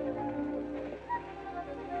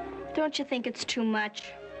 Don't you think it's too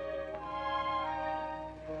much?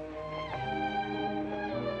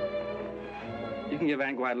 You can give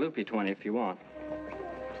Aunt Guadalupe 20 if you want.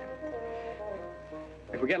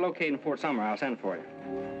 If we get located in Fort Sumner, I'll send for you.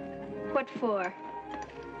 What for?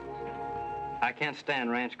 I can't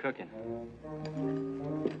stand ranch cooking.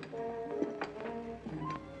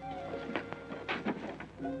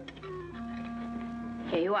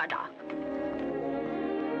 Here you are, Doc.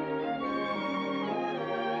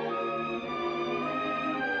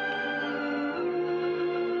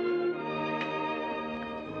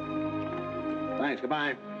 Thanks,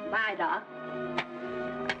 goodbye. Bye, Doc.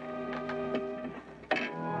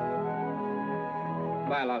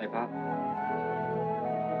 Bye, Lollipop.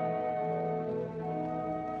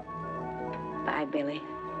 Bye, Billy.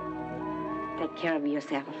 Take care of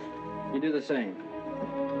yourself. You do the same.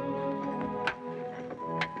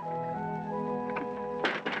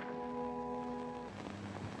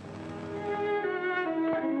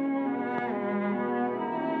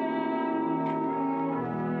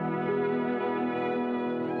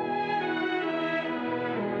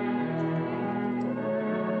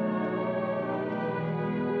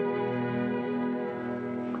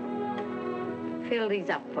 Fill these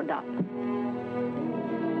up for Doc.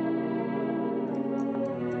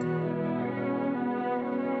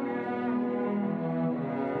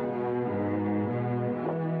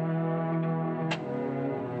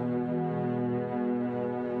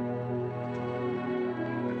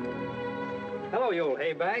 Hello, you old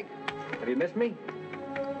hay bag. Have you missed me?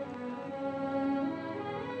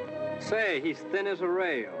 Say, he's thin as a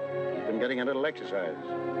rail. He's been getting a little exercise.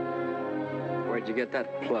 Where'd you get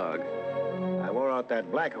that plug? I wore out that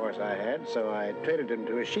black horse I had, so I traded him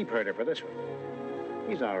to a sheep herder for this one.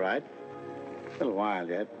 He's all right. A little wild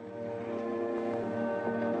yet.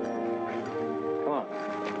 Come on.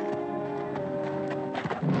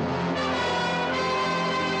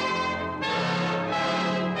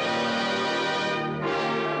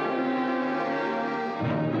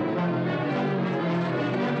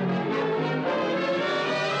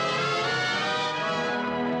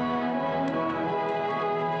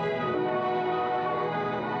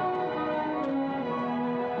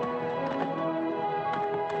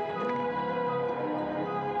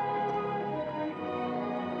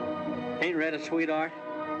 Ain't Red a sweetheart?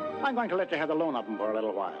 I'm going to let you have the loan of him for a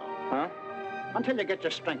little while. Huh? Until you get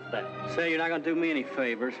your strength back. Say, you're not gonna do me any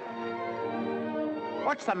favors.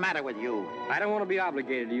 What's the matter with you? I don't want to be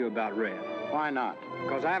obligated to you about Red. Why not?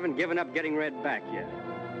 Because I haven't given up getting Red back yet.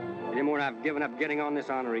 Any more than I've given up getting on this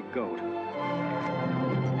ornery goat.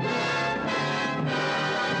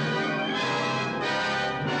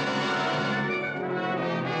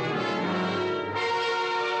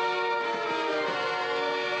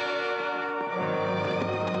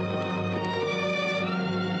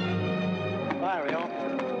 Bye, Rio.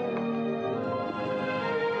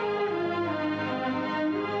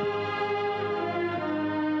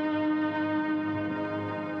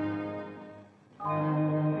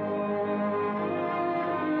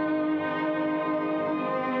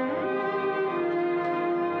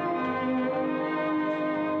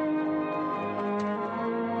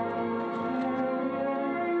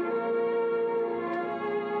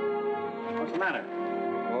 What's the matter?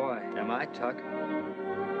 Boy, am I tuck.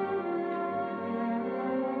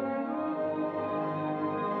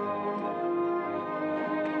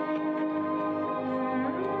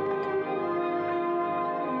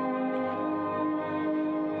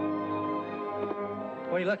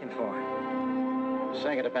 What are you looking for?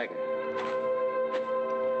 Sack of tobacco.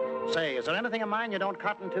 Say, is there anything of mine you don't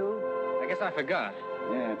cotton to? I guess I forgot.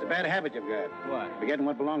 Yeah, it's a bad habit you've got. What? Forgetting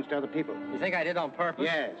what belongs to other people. You think I did on purpose?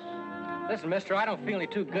 Yes. Listen, mister, I don't feel any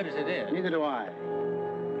too good as it is. Neither do I.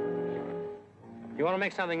 You want to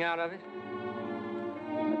make something out of it?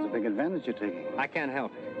 That's a big advantage you're taking. I can't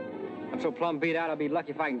help it. I'm so plumb beat out, I'll be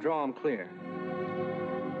lucky if I can draw him clear.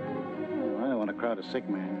 Well, I don't want to crowd a sick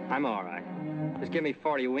man. I'm all right. Just give me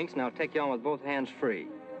 40 winks, and I'll take you on with both hands free.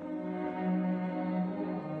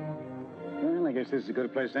 Well, I guess this is a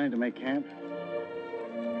good place, then, to make camp.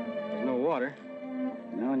 There's no water.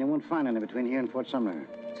 No, and you won't find any between here and Fort Sumner.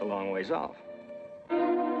 It's a long ways off.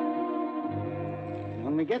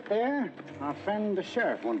 When we get there, our friend the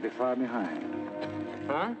sheriff won't be far behind.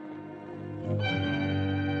 Huh?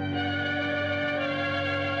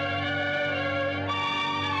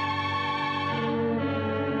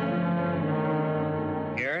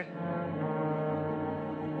 Garrett?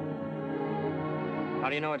 How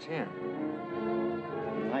do you know it's him?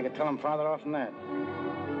 I could tell him farther off than that.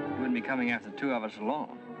 He wouldn't be coming after the two of us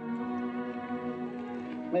alone.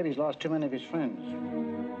 Maybe he's lost too many of his friends.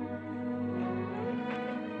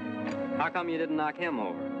 How come you didn't knock him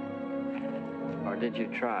over? Or did you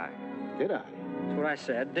try? Did I? That's what I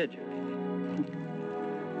said, did you?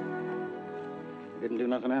 Didn't do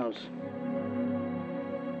nothing else.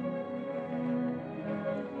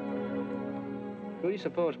 Who do you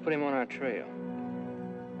suppose put him on our trail?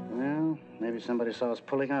 Well, maybe somebody saw us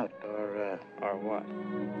pulling out, or what?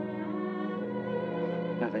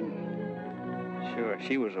 nothing. Sure,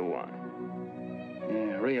 she was the one.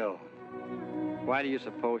 Yeah, Rio. Why do you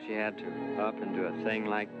suppose she had to up and do a thing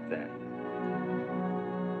like that?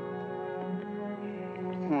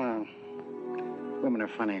 Well, women are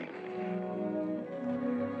funny.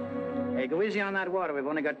 Hey, go easy on that water. We've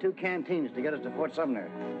only got 2 canteens to get us to Fort Sumner.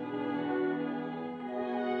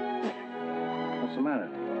 What's the matter?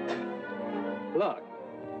 Look.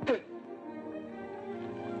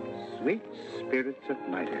 Sweet spirits of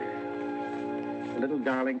nitre. The little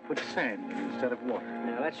darling put sand in instead of water.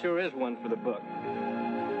 Now, that sure is one for the book.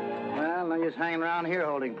 Well, no use hanging around here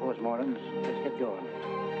holding postmortems. Let's get going.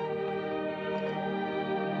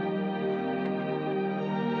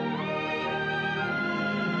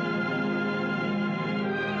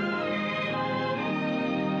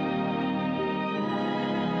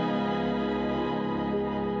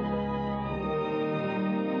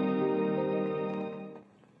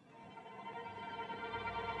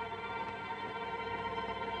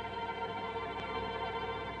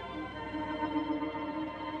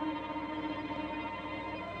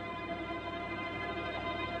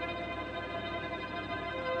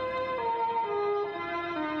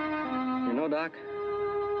 Doc,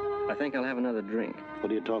 I think I'll have another drink.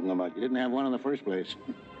 What are you talking about? You didn't have one in the first place.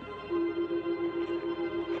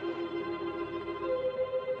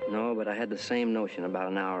 No, but I had the same notion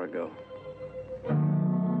about an hour ago.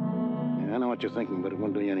 Yeah, I know what you're thinking, but it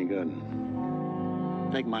won't do you any good.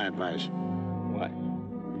 Take my advice. What?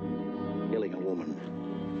 Killing a woman.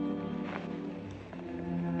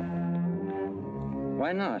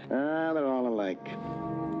 Why not? They're all alike.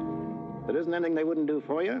 There isn't anything they wouldn't do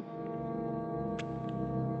for you.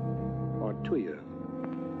 Or to you.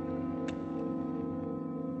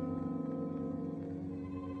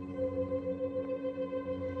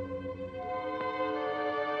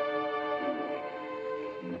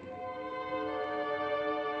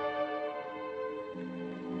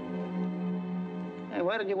 Hey,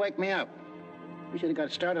 why didn't you wake me up? We should have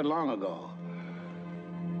got started long ago.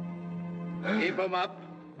 Keep 'em up.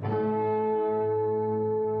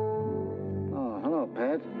 Oh, hello,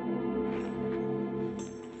 Pat.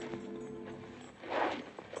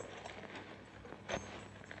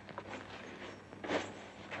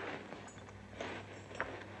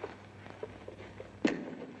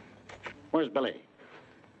 Where's Billy?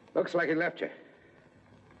 Looks like he left you.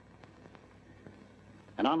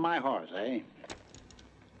 And on my horse, eh?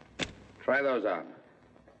 Try those on.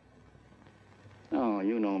 Oh,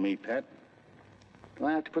 you know me, Pat. Do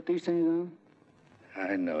I have to put these things on?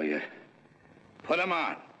 I know you. Put 'em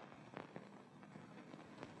on.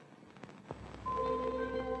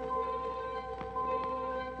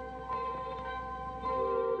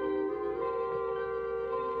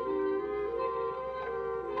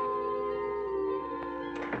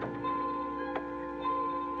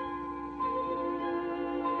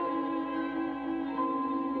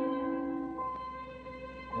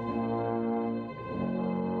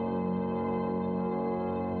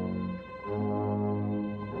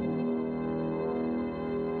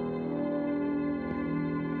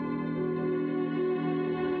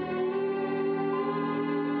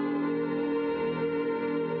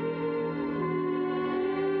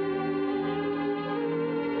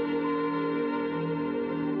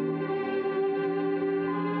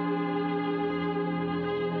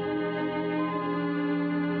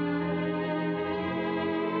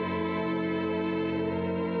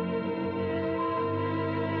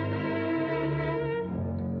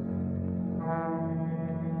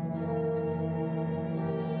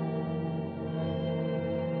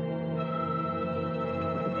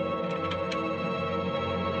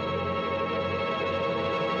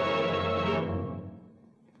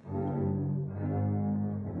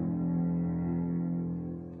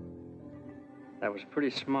 was pretty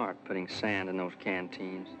smart putting sand in those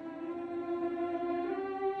canteens.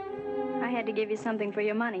 I had to give you something for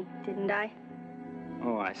your money, didn't I?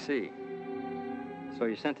 Oh, I see. So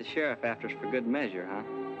you sent the sheriff after us for good measure, huh?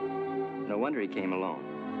 No wonder he came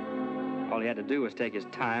along. All he had to do was take his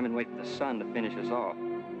time and wait for the sun to finish us off.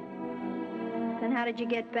 Then how did you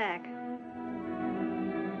get back?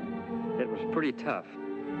 It was pretty tough.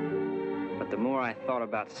 But the more I thought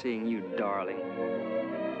about seeing you, darling,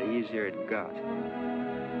 the easier it got.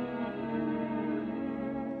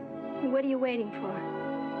 What are you waiting for?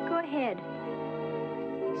 Go ahead.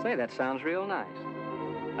 Say, that sounds real nice.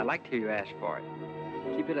 I'd like to hear you ask for it.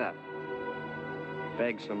 Keep it up.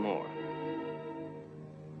 Beg some more.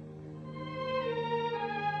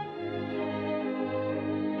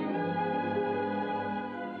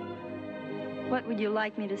 What would you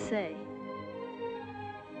like me to say?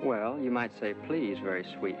 Well, you might say please very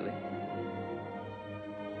sweetly.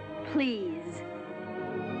 Please.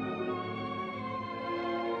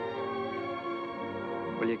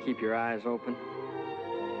 Will you keep your eyes open?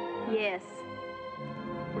 Yes.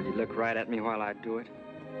 Will you look right at me while I do it?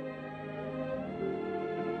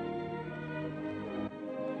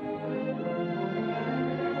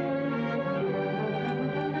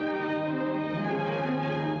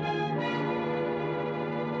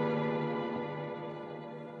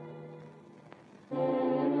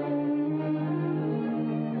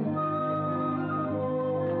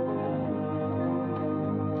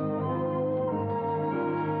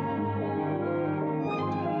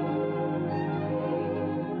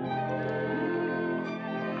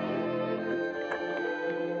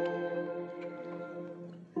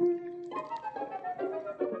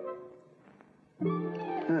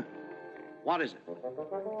 What is it?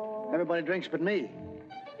 Everybody drinks but me.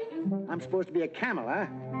 I'm supposed to be a camel, huh?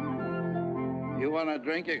 You want a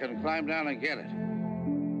drink, you can climb down and get it.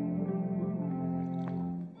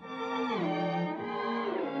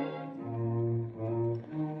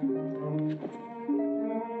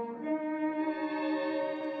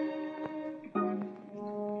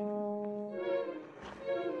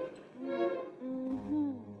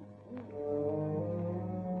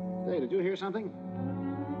 Say, did you hear something?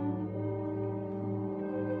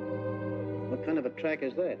 What kind of a track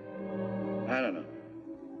is that? I don't know.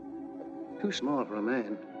 Too small for a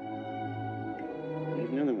man. There's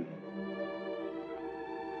another one.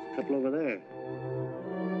 A couple over there.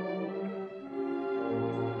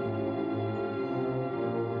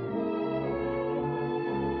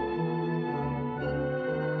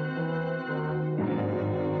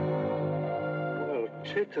 Well,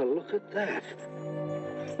 take a look at that.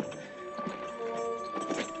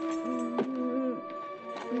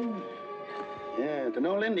 Yeah, it's an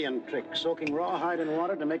old Indian trick, soaking rawhide in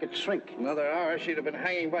water to make it shrink. Another hour, she'd have been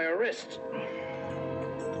hanging by her wrist.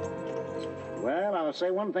 Well, I'll say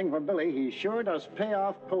one thing for Billy. He sure does pay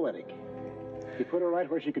off poetic. He put her right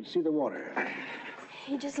where she could see the water.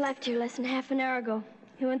 He just left here less than half an hour ago.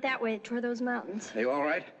 He went that way toward those mountains. Are you all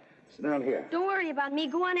right? Sit down here. Don't worry about me.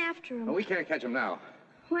 Go on after him. Oh, we can't catch him now.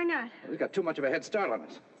 Why not? We've got too much of a head start on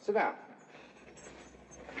us. Sit down.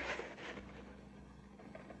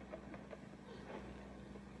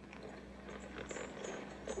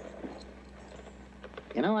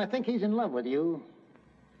 You know, I think he's in love with you.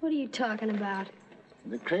 What are you talking about?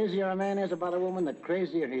 The crazier a man is about a woman, the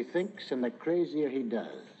crazier he thinks and the crazier he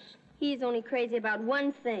does. He's only crazy about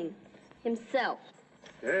one thing. Himself.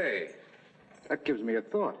 Hey, that gives me a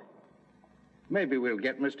thought. Maybe we'll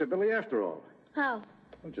get Mr. Billy after all. How?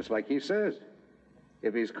 Well, just like he says.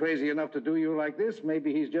 If he's crazy enough to do you like this,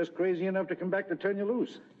 maybe he's just crazy enough to come back to turn you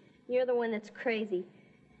loose. You're the one that's crazy.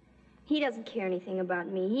 He doesn't care anything about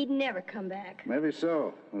me. He'd never come back. Maybe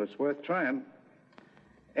so. Well, it's worth trying.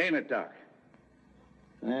 Ain't it, Doc?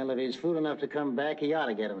 Well, if he's fool enough to come back, he ought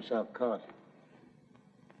to get himself caught.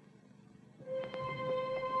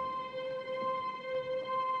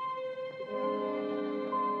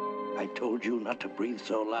 I told you not to breathe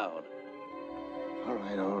so loud. All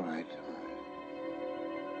right, all right.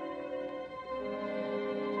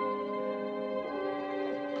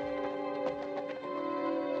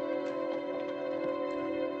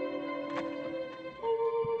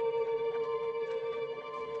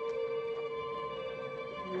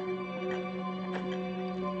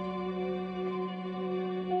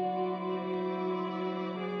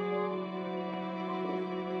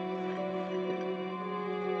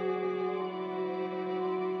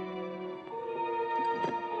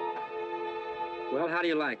 Well, how do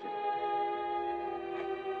you like it?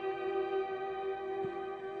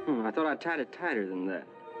 I thought I tied it tighter than that.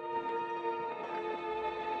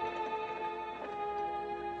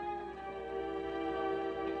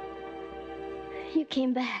 You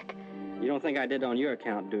came back. You don't think I did on your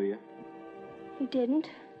account, do you? You didn't?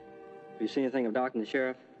 Have you seen anything of Doc and the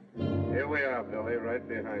sheriff? Here we are, Billy, right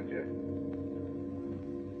behind you.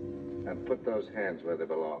 And put those hands where they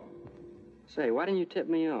belong. Say, why didn't you tip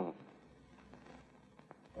me off?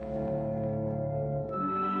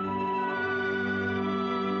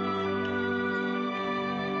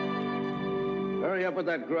 Hurry up with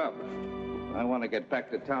that grub. I want to get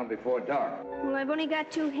back to town before dark. Well, I've only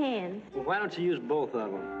got 2 hands. Well, why don't you use both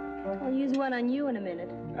of them? I'll use one on you in a minute.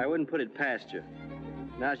 I wouldn't put it past you.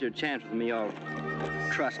 Now's your chance with me all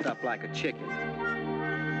trussed up like a chicken.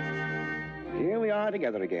 Here we are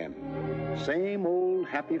together again. Same old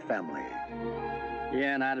happy family.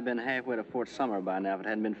 Yeah, and I'd have been halfway to Fort Summer by now if it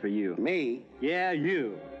hadn't been for you. Me? Yeah,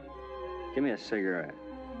 you. Give me a cigarette.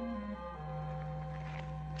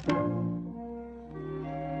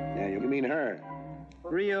 Yeah, you mean her.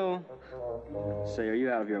 Rio, say, are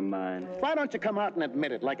you out of your mind? Why don't you come out and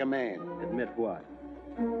admit it like a man? Admit what?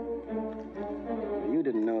 You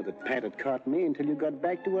didn't know that Pat had caught me until you got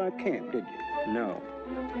back to our camp, did you? No.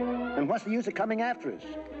 And what's the use of coming after us?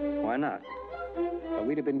 Why not? Well,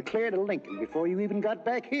 we'd have been clear to Lincoln before you even got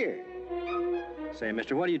back here. Say,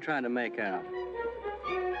 mister, what are you trying to make out?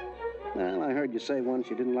 Well, I heard you say once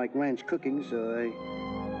you didn't like ranch cooking, so I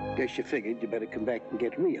guess you figured you better come back and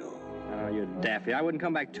get Rio. Oh, you're daffy. I wouldn't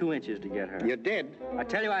come back 2 inches to get her. You did. I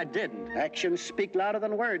tell you I didn't. Actions speak louder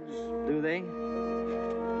than words. Do they?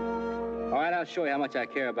 All right, I'll show you how much I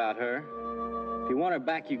care about her. If you want her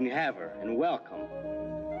back, you can have her, and welcome.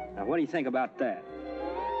 Now, what do you think about that?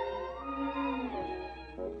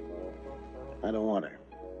 I don't want her.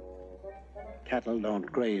 Cattle don't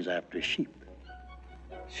graze after sheep.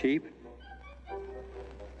 Sheep?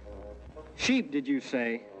 Sheep, did you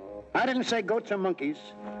say? I didn't say goats or monkeys.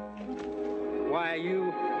 Why,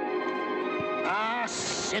 you... Ah,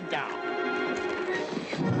 sit down.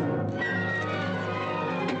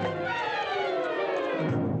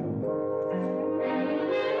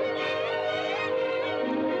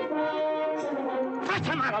 What's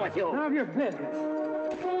the matter with you? None of your business.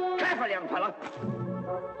 Careful, young fella.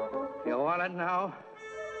 You want it now?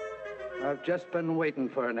 I've just been waiting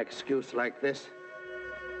for an excuse like this.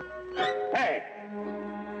 Hey!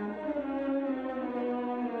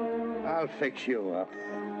 I'll fix you up.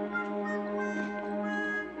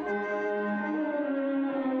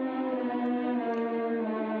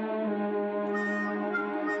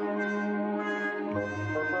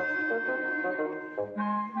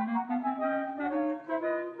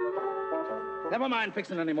 Never mind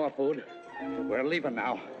fixing any more food. We're leaving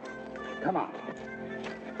now. Come on.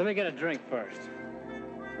 Let me get a drink first.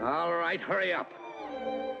 All right, hurry up.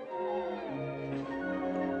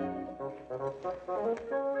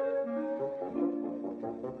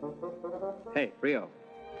 Hey, Rio,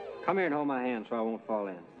 come here and hold my hand so I won't fall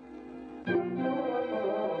in.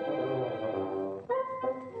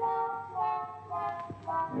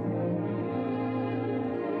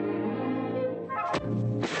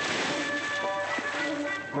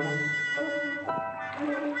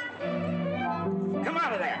 Come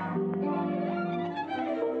out of there!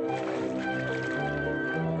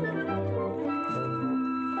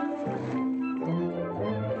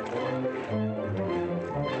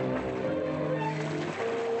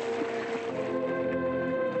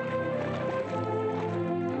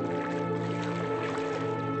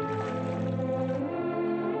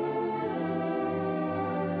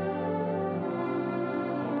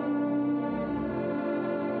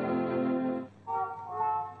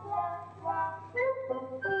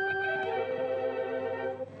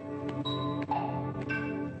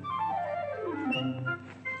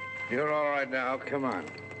 You're all right now. Come on.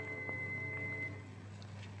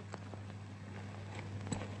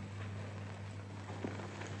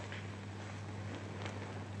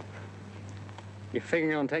 You're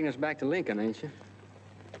figuring on taking us back to Lincoln, ain't you?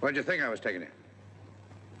 Where'd you think I was taking you?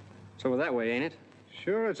 It's over that way, ain't it?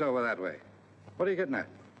 Sure, it's over that way. What are you getting at?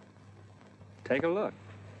 Take a look.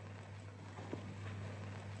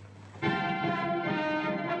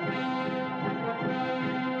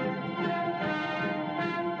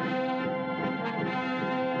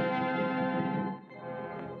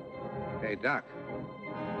 Hey, Doc.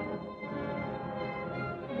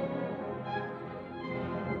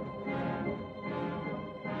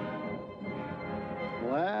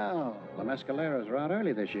 Well, the Mescaleros are out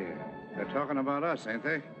early this year. They're talking about us, ain't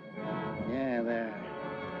they? Yeah, they're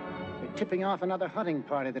tipping off another hunting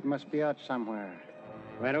party that must be out somewhere.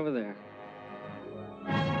 Right over there.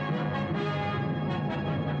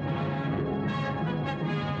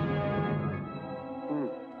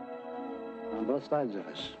 On both sides of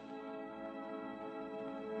us.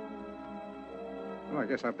 Well, I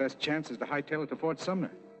guess our best chance is to hightail it to Fort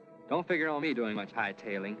Sumner. Don't figure on me doing much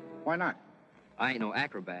hightailing. Why not? I ain't no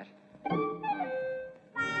acrobat. Well,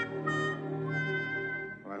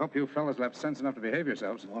 I hope you fellas left sense enough to behave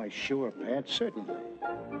yourselves. Why, sure, Pat, certainly.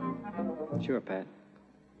 Sure, Pat.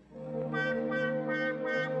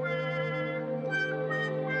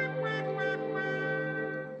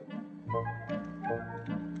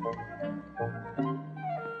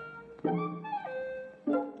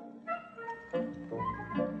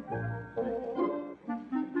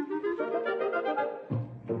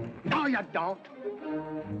 No, you don't.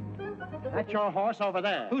 That's your horse over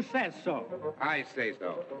there. Who says so? I say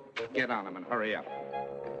so. Get on him and hurry up.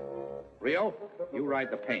 Rio, you ride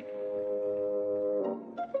the paint.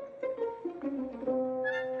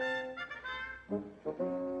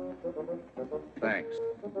 Thanks.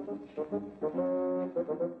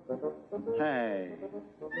 Hey,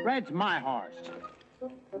 Red's my horse.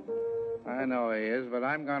 I know he is, but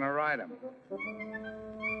I'm gonna ride him.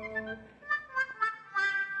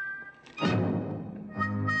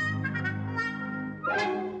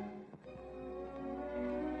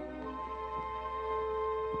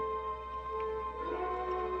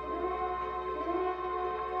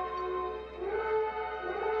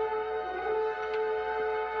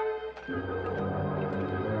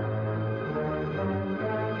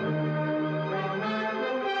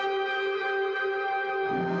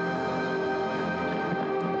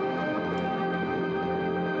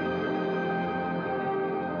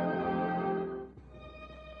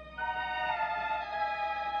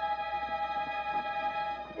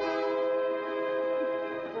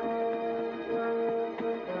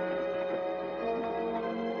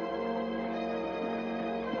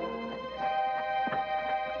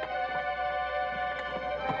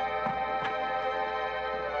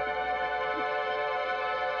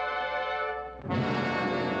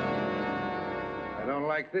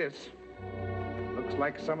 Like this. Looks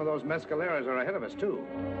like some of those mescaleros are ahead of us, too.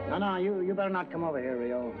 No, you better not come over here,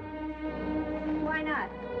 Rio. Why not?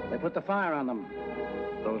 They put the fire on them.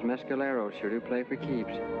 Those mescaleros sure do play for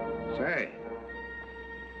keeps. Say,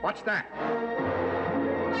 what's that?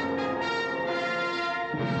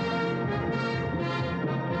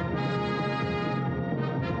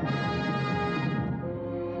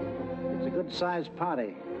 It's a good-sized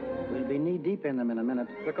party. We'll be knee-deep in them in a minute.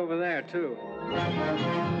 Look over there, too.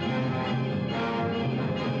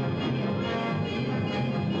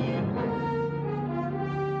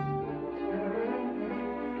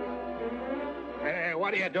 Hey,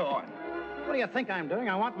 what are you doing? What do you think I'm doing?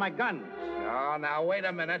 I want my guns. Oh, now, wait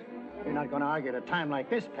a minute. You're not going to argue at a time like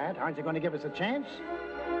this, Pat. Aren't you going to give us a chance?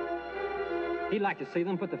 He'd like to see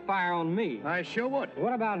them put the fire on me. I sure would.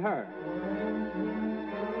 What about her?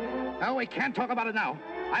 Oh, we can't talk about it now.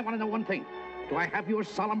 I want to know one thing. Do I have your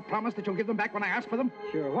solemn promise that you'll give them back when I ask for them?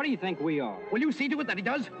 Sure. What do you think we are? Will you see to it that he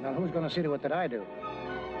does? Now, who's going to see to it that I do?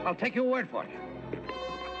 I'll take your word for it.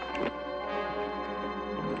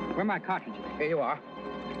 Where are my cartridges? Here you are.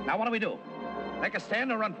 Now, what do we do? Make a stand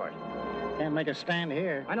or run for it? Can't make a stand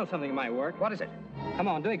here. I know something that might work. What is it? Come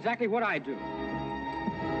on, do exactly what I do.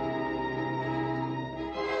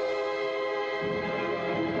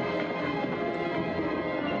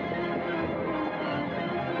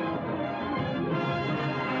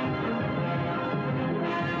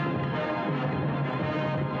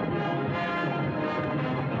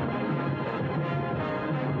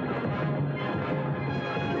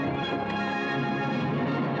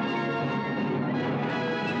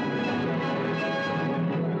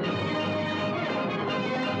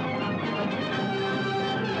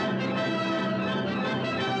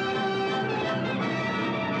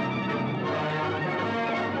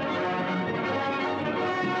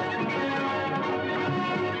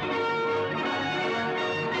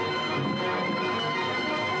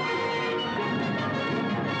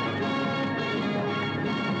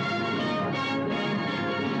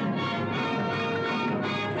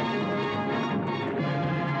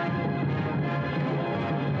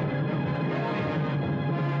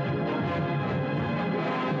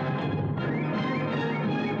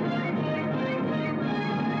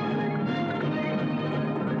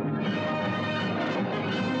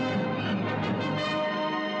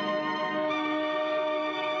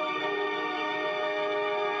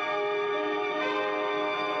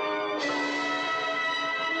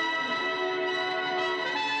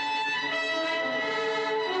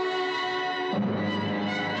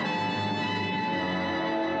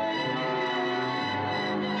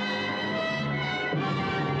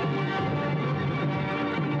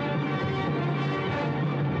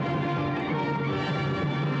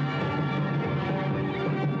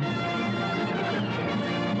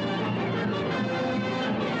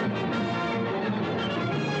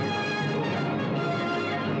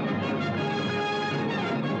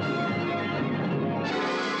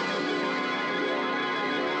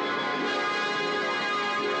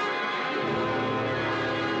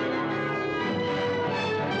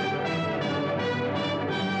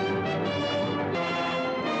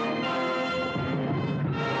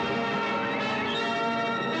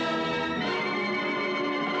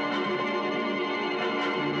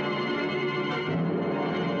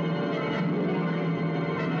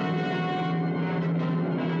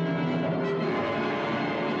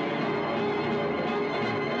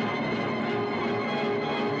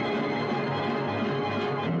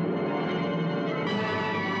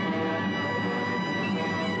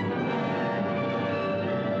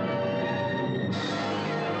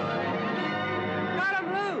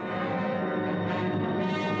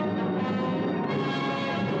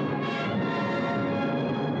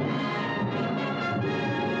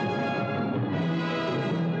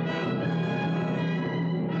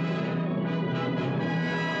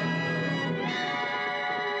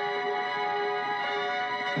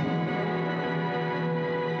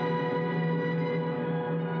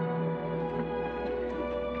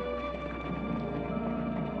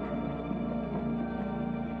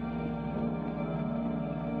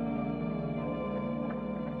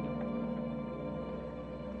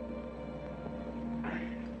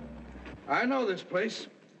 I know this place.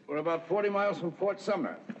 We're about 40 miles from Fort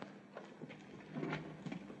Sumner.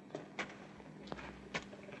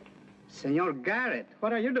 Senor Garrett,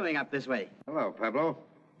 what are you doing up this way? Hello, Pablo.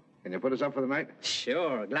 Can you put us up for the night?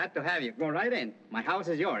 Sure, glad to have you. Go right in. My house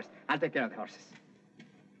is yours. I'll take care of the horses.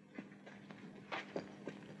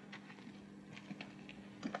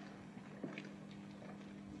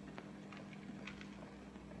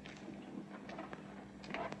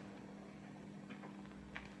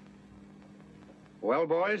 Well,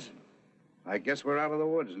 boys, I guess we're out of the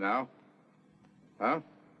woods now. Huh?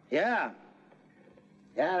 Yeah.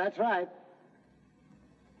 Yeah, that's right.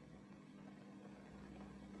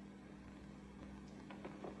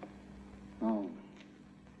 Oh.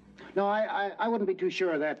 No, I wouldn't be too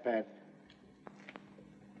sure of that, Pat.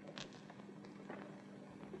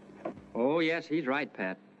 Oh, yes, he's right,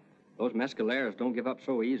 Pat. Those mescaleros don't give up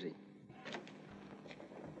so easy.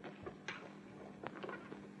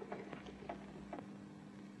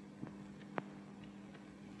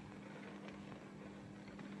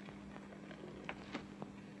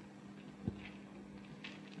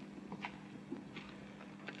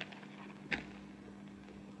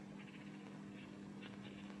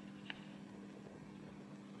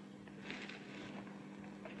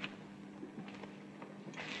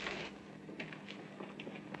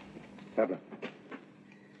 Pablo.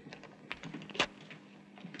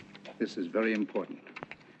 This is very important.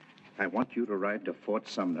 I want you to ride to Fort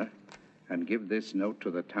Sumner and give this note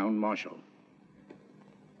to the town marshal.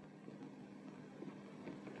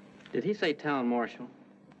 Did he say town marshal?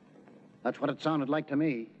 That's what it sounded like to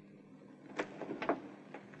me.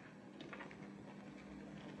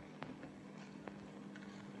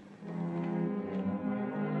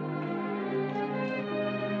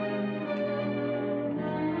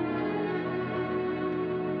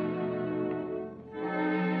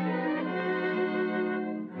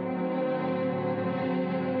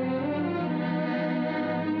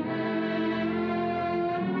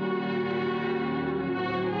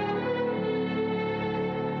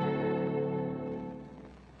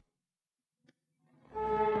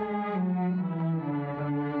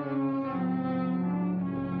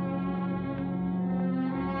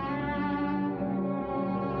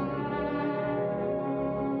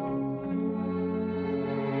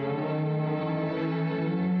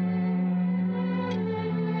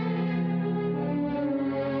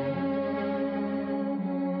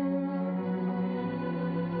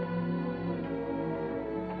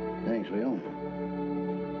 Thanks, Leo.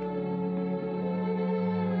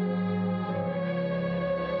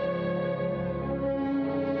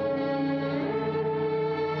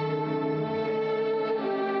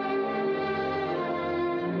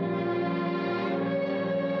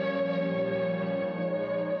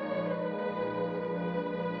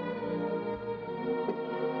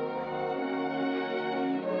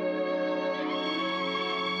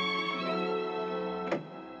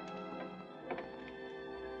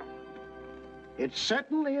 It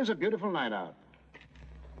certainly is a beautiful night out.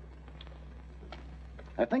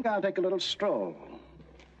 I think I'll take a little stroll.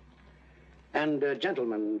 And,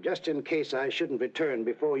 gentlemen, just in case I shouldn't return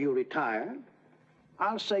before you retire,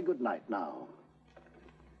 I'll say good night now.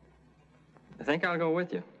 I think I'll go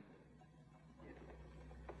with you.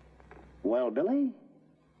 Well, Billy,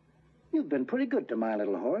 you've been pretty good to my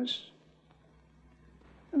little horse.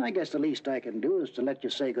 And I guess the least I can do is to let you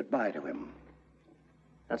say goodbye to him.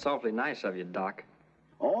 That's awfully nice of you, Doc.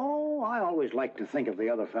 Oh, I always like to think of the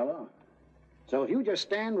other fellow. So if you just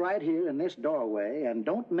stand right here in this doorway and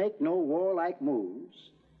don't make no warlike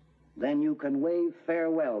moves, then you can wave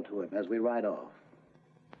farewell to him as we ride off.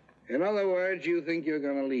 In other words, you think you're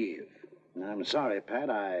going to leave? I'm sorry, Pat.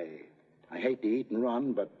 I hate to eat and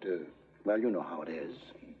run, but, well, you know how it is.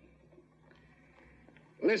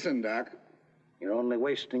 Listen, Doc. You're only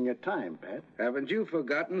wasting your time, Pat. Haven't you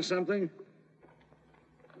forgotten something?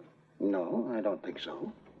 No, I don't think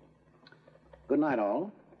so. Good night,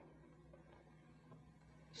 all.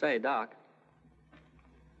 Say, Doc.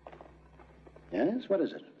 Yes, what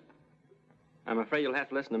is it? I'm afraid you'll have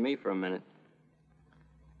to listen to me for a minute.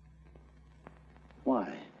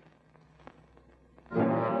 Why?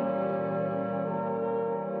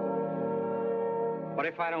 What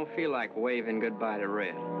if I don't feel like waving goodbye to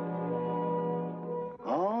Red?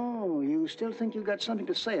 Oh, you still think you got something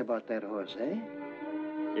to say about that horse, eh?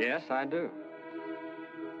 Yes, I do.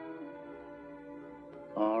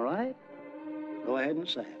 All right. Go ahead and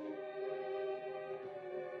say it.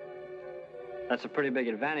 That's a pretty big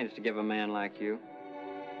advantage to give a man like you.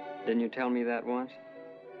 Didn't you tell me that once?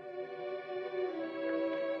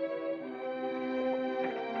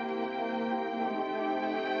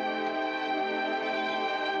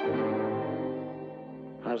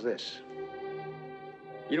 How's this?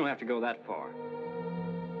 You don't have to go that far.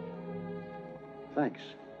 Thanks.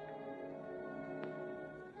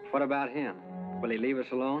 What about him? Will he leave us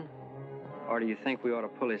alone? Or do you think we ought to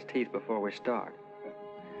pull his teeth before we start?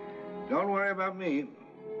 Don't worry about me.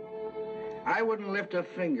 I wouldn't lift a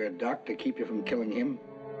finger, Doc, to keep you from killing him.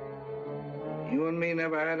 You and me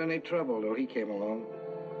never had any trouble till he came along.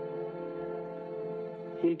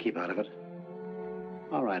 He'll keep out of it.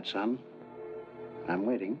 All right, son. I'm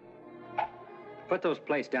waiting. Put those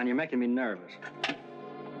plates down. You're making me nervous.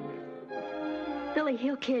 Billy,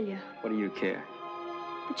 he'll kill you. What do you care?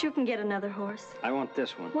 But you can get another horse. I want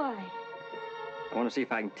this one. Why? I want to see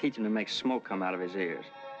if I can teach him to make smoke come out of his ears.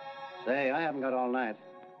 Say, I haven't got all night.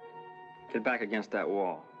 Get back against that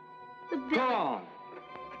wall. But Billy... Go on!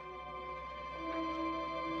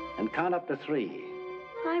 And count up to 3.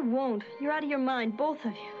 I won't. You're out of your mind, both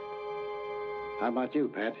of you. How about you,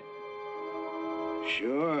 Pat?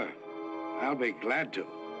 Sure. I'll be glad to.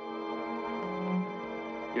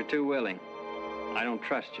 You're too willing. I don't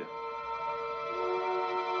trust you.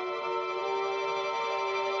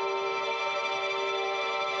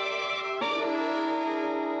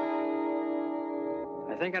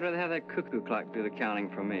 I think I'd rather have that cuckoo clock do the counting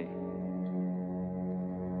for me.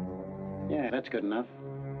 Yeah, that's good enough.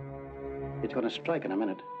 It's going to strike in a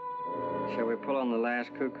minute. Shall we pull on the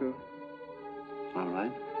last cuckoo? All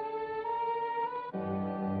right.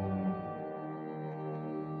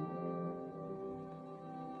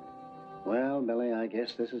 Well, Billy, I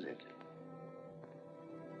guess this is it.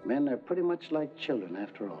 Men are pretty much like children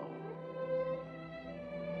after all.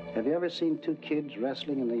 Have you ever seen 2 kids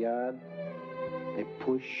wrestling in the yard? They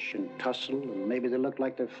push and tussle, and maybe they look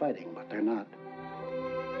like they're fighting, but they're not.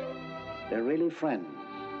 They're really friends,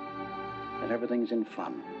 and everything's in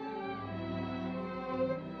fun.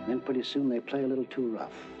 Then pretty soon they play a little too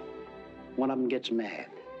rough. One of them gets mad.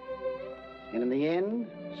 And in the end,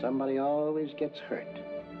 somebody always gets hurt.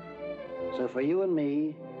 So for you and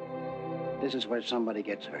me, this is where somebody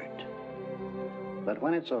gets hurt. But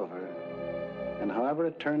when it's over, and however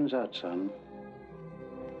it turns out, son,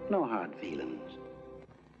 no hard feelings.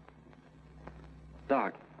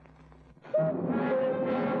 Doc.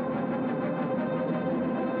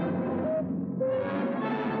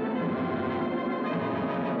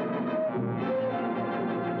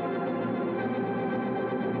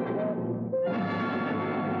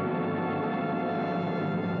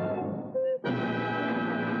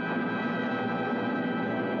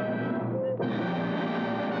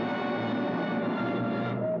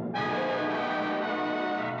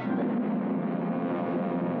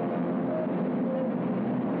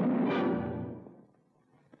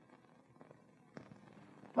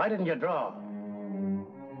 Why didn't you draw?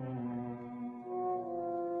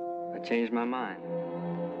 I changed my mind.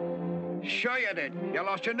 Sure you did. You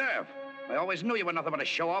lost your nerve. I always knew you were nothing but a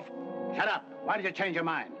show-off. Shut up. Why did you change your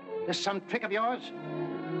mind? This some trick of yours?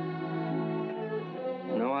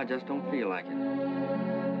 No, I just don't feel like it.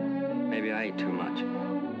 Maybe I ate too much.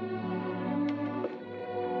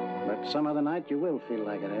 But some other night you will feel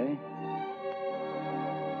like it, eh?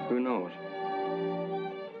 Who knows?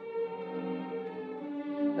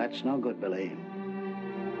 That's no good, Billy.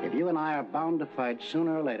 If you and I are bound to fight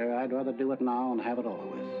sooner or later, I'd rather do it now and have it over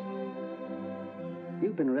with.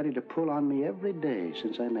 You've been ready to pull on me every day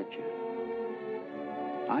since I met you.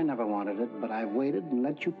 I never wanted it, but I waited and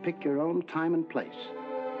let you pick your own time and place.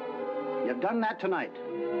 You've done that tonight.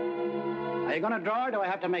 Are you going to draw or do I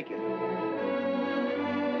have to make you?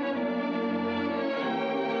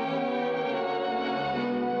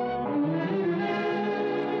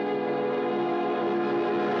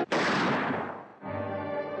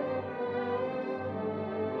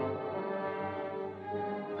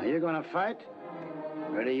 Are you going to fight?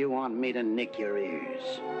 Or do you want me to nick your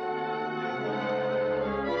ears?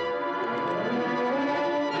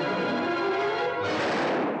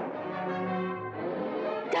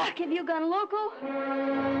 Doc, have you gone loco?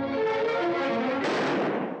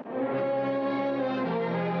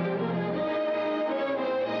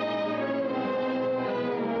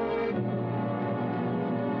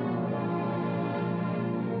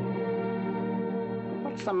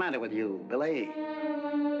 What's the matter with you, Billy?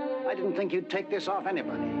 I didn't think you'd take this off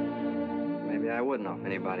anybody. Maybe I wouldn't off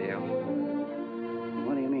anybody else.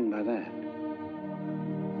 What do you mean by that?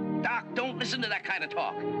 Doc, don't listen to that kind of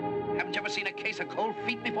talk. Haven't you ever seen a case of cold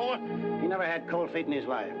feet before? He never had cold feet in his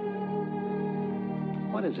life.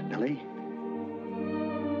 What is it, Billy?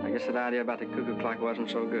 I guess that idea about the cuckoo clock wasn't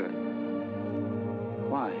so good.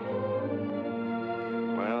 Why?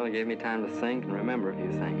 Well, it gave me time to think and remember a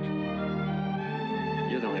few things.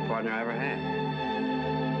 You're the only partner I ever had.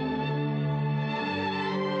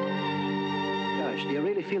 Do you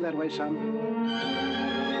really feel that way, son?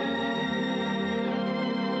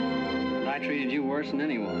 I treated you worse than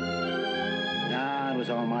anyone. Nah, it was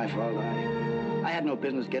all my fault. I had no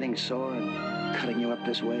business getting sore and cutting you up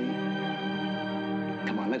this way.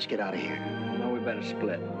 Come on, let's get out of here. No, we better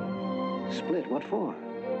split. Split? What for?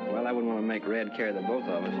 Well, I wouldn't want to make Red carry the both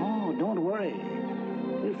of us. Oh, don't worry.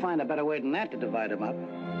 We'll find a better way than that to divide them up.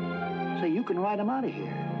 So you can ride him out of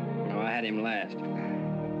here. No, I had him last.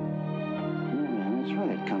 Yeah, that's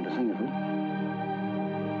right, come to think of it.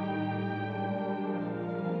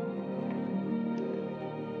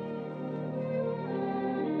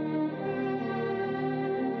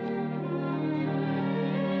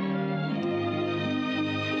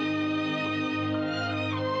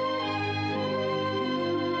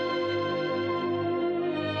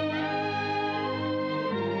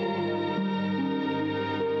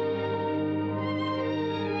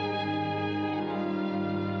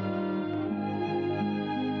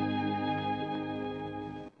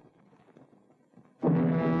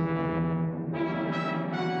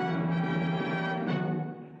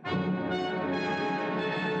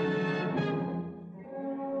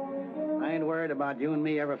 About you and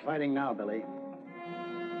me ever fighting now, Billy.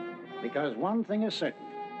 Because one thing is certain.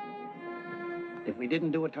 If we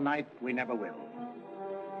didn't do it tonight, we never will.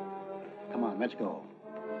 Come on, let's go.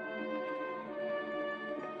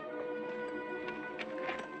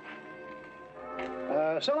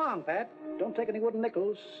 So long, Pat. Don't take any wooden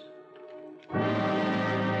nickels.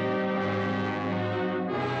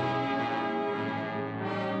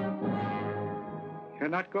 You're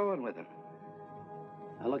not going with him.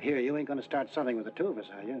 Now, look here, you ain't gonna start something with the two of us,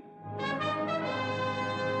 are you?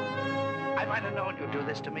 I might have known you'd do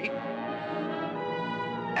this to me.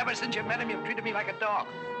 Ever since you met him, you've treated me like a dog.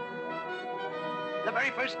 The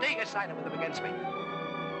very first day you sided with him against me.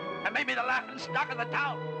 And made me the laughing stock of the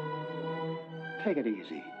town. Take it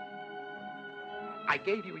easy. I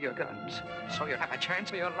gave you your guns, so you'd have a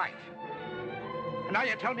chance for your life. And now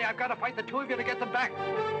you tell me I've got to fight the two of you to get them back.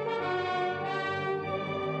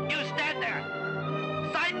 You stand there,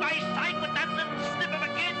 side by side with that little snip of a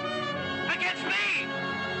kid, against me!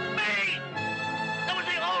 Me! That was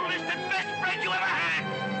the oldest and best friend you ever had!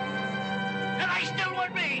 And I still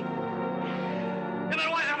would be! If it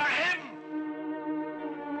wasn't for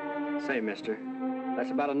him! Say, mister,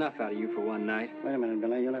 that's about enough out of you for one night. Wait a minute,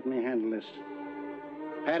 Billy. You let me handle this.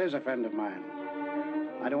 Pat is a friend of mine.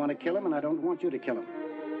 I don't want to kill him, and I don't want you to kill him.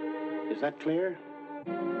 Is that clear?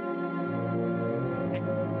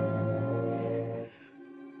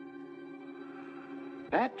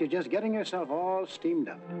 Pat, you're just getting yourself all steamed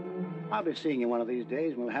up. I'll be seeing you one of these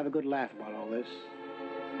days, and we'll have a good laugh about all this.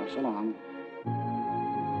 Well, so long.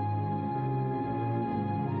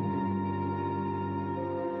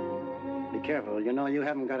 Be careful. You know you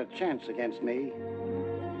haven't got a chance against me.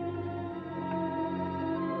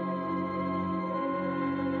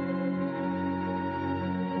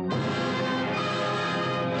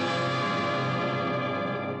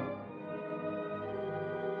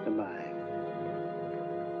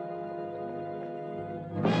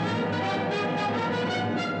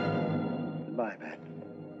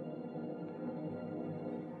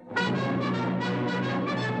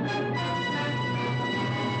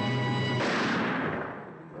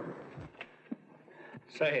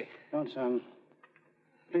 Say. Don't, son.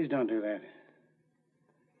 Please don't do that.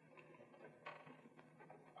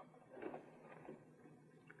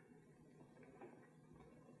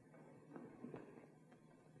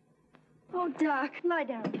 Oh, Doc, lie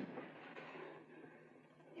down.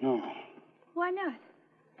 No. Why not?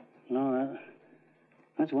 No,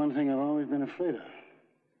 that's one thing I've always been afraid of.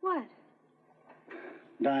 What?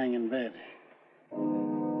 Dying in bed.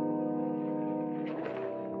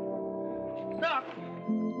 Doc!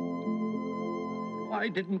 Why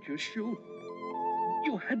didn't you shoot?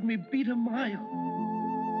 You had me beat a mile.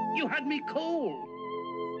 You had me cold.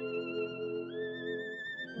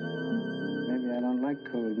 Maybe I don't like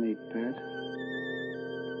cold meat, Pat.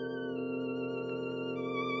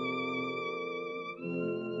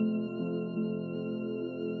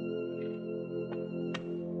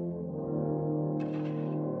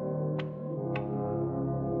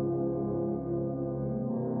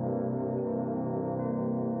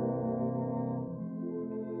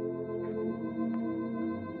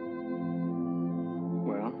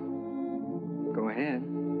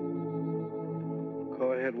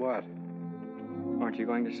 What? Aren't you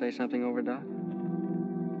going to say something over, Doc?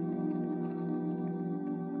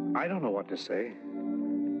 I don't know what to say.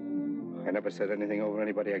 I never said anything over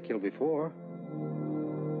anybody I killed before.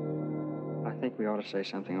 I think we ought to say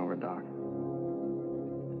something over, Doc.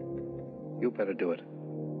 You better do it.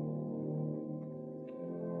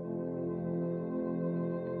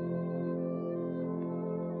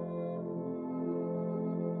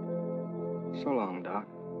 So long, Doc.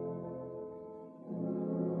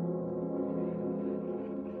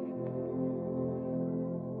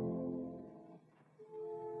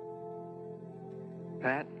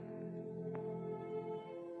 Pat,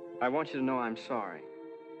 I want you to know I'm sorry.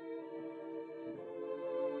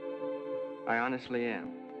 I honestly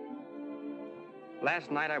am.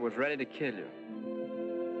 Last night I was ready to kill you.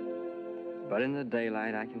 But in the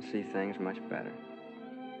daylight, I can see things much better.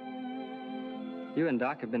 You and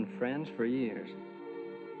Doc have been friends for years.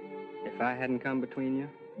 If I hadn't come between you,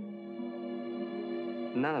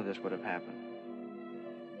 none of this would have happened.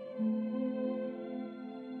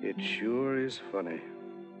 It sure is funny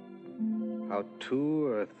how 2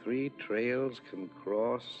 or 3 trails can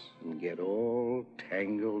cross and get all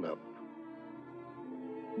tangled up.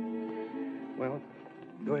 Well,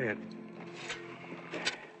 go ahead.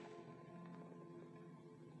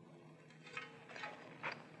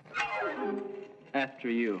 After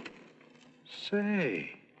you.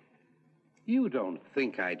 Say, you don't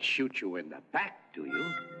think I'd shoot you in the back, do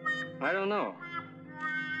you? I don't know,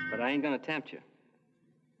 but I ain't gonna tempt you.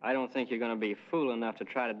 I don't think you're gonna be fool enough to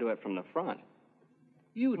try to do it from the front.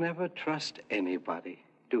 You never trust anybody,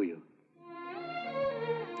 do you?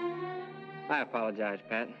 I apologize,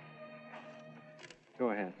 Pat. Go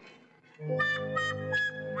ahead.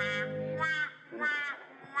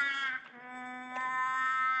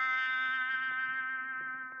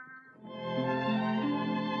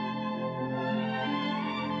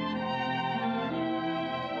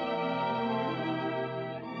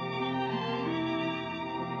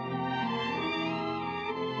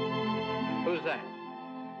 Who's that?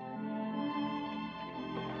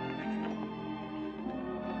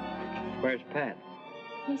 Where's Pat?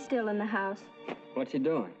 He's still in the house. What's he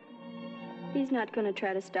doing? He's not going to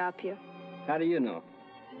try to stop you. How do you know?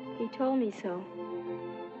 He told me so.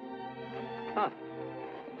 Huh.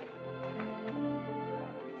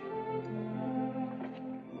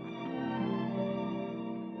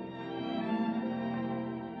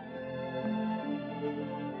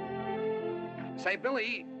 Say,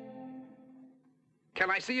 Billy,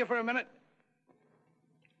 can I see you for a minute?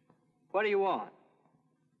 What do you want?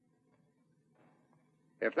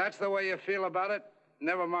 If that's the way you feel about it,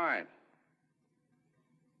 never mind.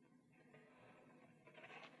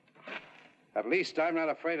 At least I'm not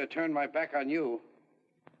afraid to turn my back on you.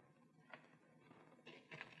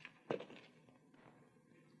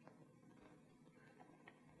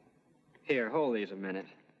 Here, hold these a minute.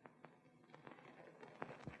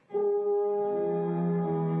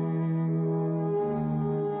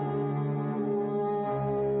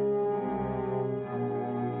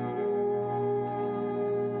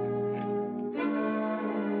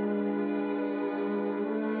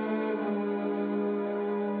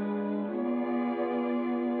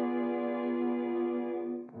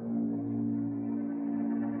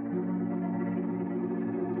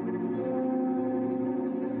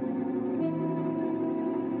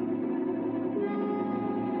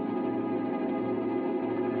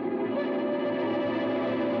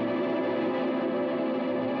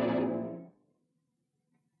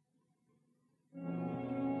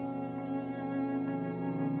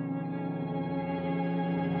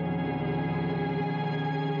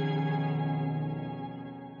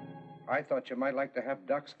 I thought you might like to have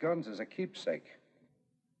Doc's guns as a keepsake.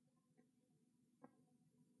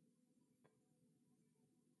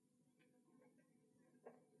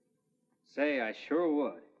 Say, I sure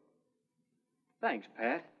would. Thanks,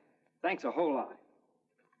 Pat. Thanks a whole lot.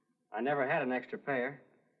 I never had an extra pair.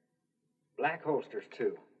 Black holsters,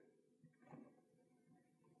 too.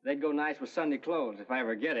 They'd go nice with Sunday clothes if I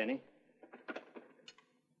ever get any.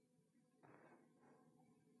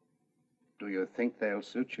 Do you think they'll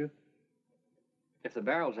suit you? If the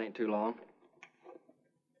barrels ain't too long.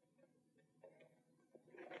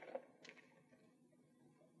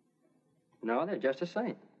 No, they're just the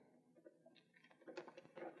same.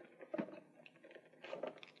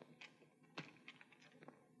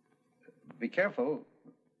 Be careful.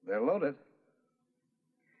 They're loaded.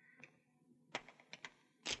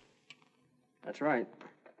 That's right.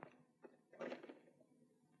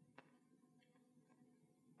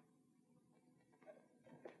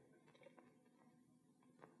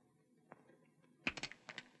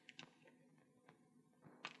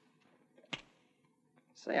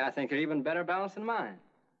 Say, I think they're even better balanced than mine.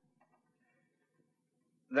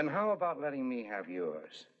 Then how about letting me have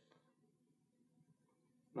yours?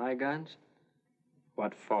 My guns?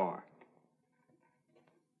 What for?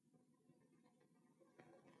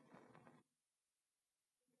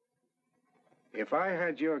 If I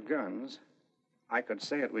had your guns, I could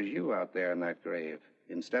say it was you out there in that grave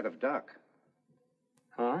instead of Doc.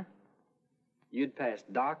 Huh? You'd pass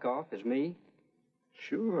Doc off as me?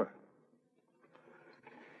 Sure.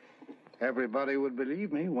 Everybody would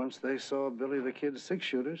believe me once they saw Billy the Kid's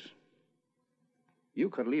six-shooters. You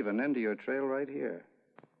could leave an end to your trail right here.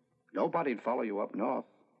 Nobody'd follow you up north.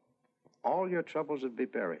 All your troubles would be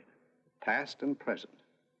buried, past and present.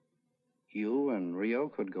 You and Rio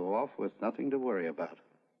could go off with nothing to worry about.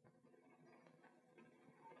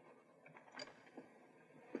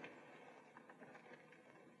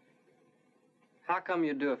 How come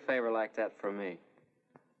you'd do a favor like that for me?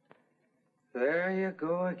 There you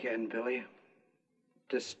go again, Billy.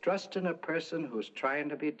 Distrusting a person who's trying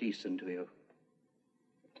to be decent to you.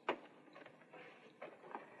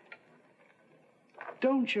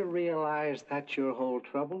 Don't you realize that's your whole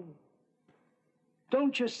trouble?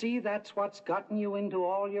 Don't you see that's what's gotten you into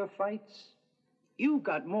all your fights? You've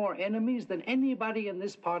got more enemies than anybody in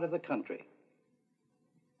this part of the country.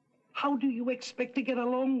 How do you expect to get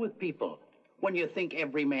along with people when you think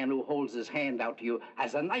every man who holds his hand out to you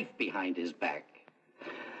has a knife behind his back?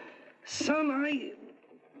 Son,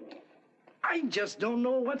 I just don't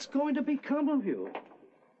know what's going to become of you.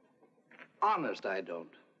 Honest, I don't.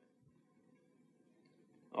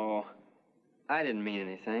 Oh, I didn't mean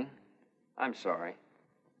anything. I'm sorry.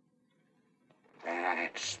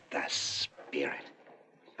 That's the spirit.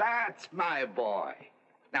 That's my boy.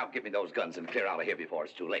 Now give me those guns and clear out of here before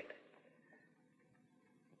it's too late.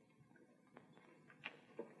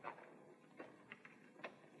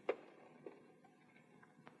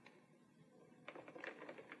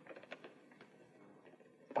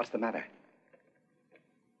 What's the matter?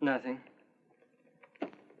 Nothing.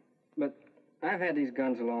 But I've had these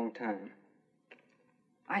guns a long time.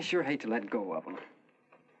 I sure hate to let go of them.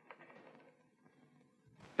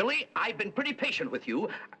 Billy, I've been pretty patient with you.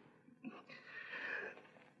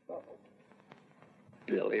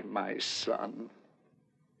 Billy, my son,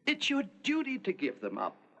 it's your duty to give them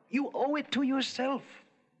up. You owe it to yourself.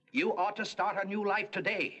 You ought to start a new life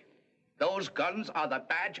today. Those guns are the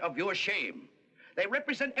badge of your shame. They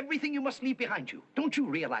represent everything you must leave behind you. Don't you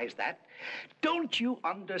realize that? Don't you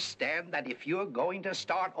understand that if you're going to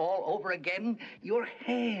start all over again, your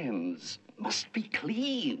hands must be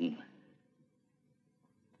clean?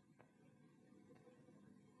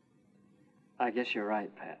 I guess you're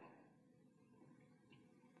right, Pat.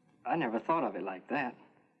 I never thought of it like that.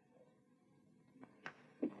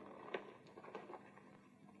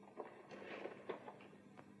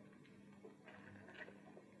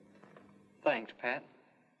 Thanks, Pat.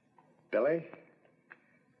 Billy,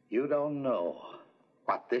 you don't know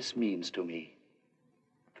what this means to me.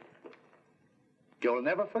 You'll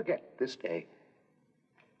never forget this day.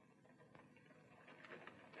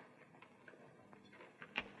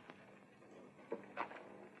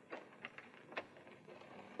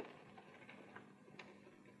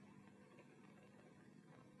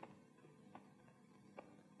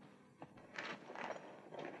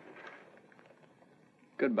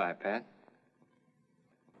 Goodbye, Pat.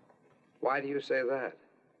 Why do you say that?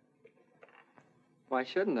 Why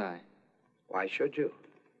shouldn't I? Why should you?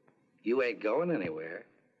 You ain't going anywhere.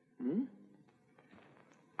 Hmm?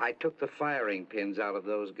 I took the firing pins out of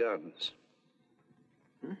those guns.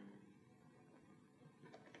 Hmm?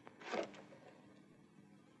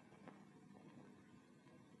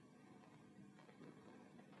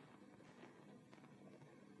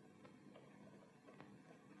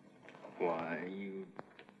 Why, you...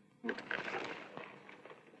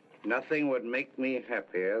 Nothing would make me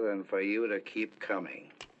happier than for you to keep coming.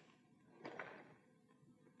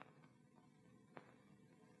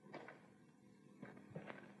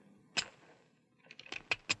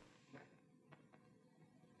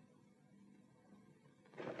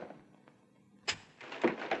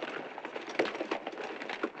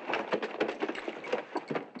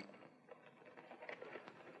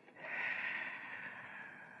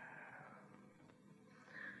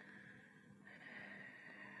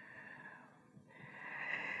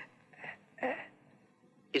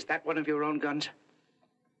 Is that one of your own guns?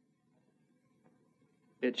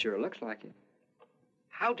 It sure looks like it.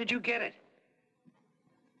 How did you get it?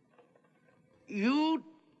 You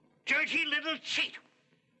dirty little cheat!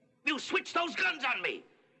 You switched those guns on me!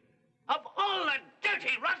 Of all the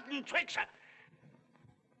dirty, rotten tricks!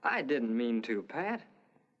 I didn't mean to, Pat.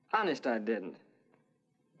 Honest, I didn't.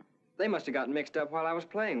 They must have gotten mixed up while I was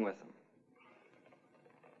playing with them.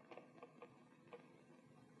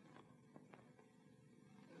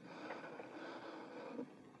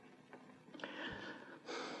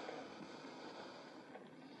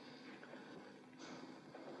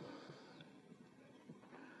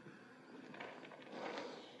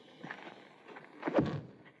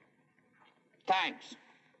 Thanks.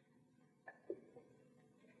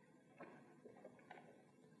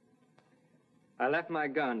 I left my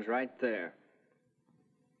guns right there.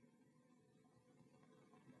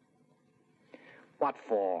 What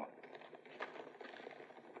for?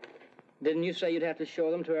 Didn't you say you'd have to show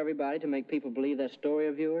them to everybody to make people believe that story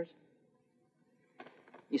of yours?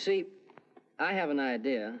 You see, I have an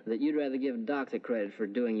idea that you'd rather give Doc the credit for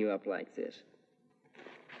doing you up like this.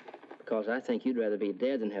 Because I think you'd rather be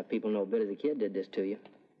dead than have people know Billy the Kid did this to you.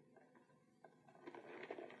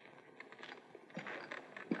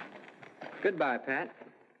 Goodbye, Pat.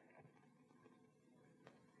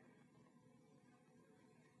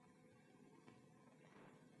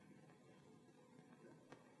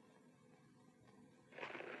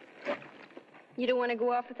 You don't want to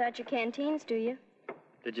go off without your canteens, do you?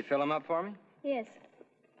 Did you fill them up for me? Yes.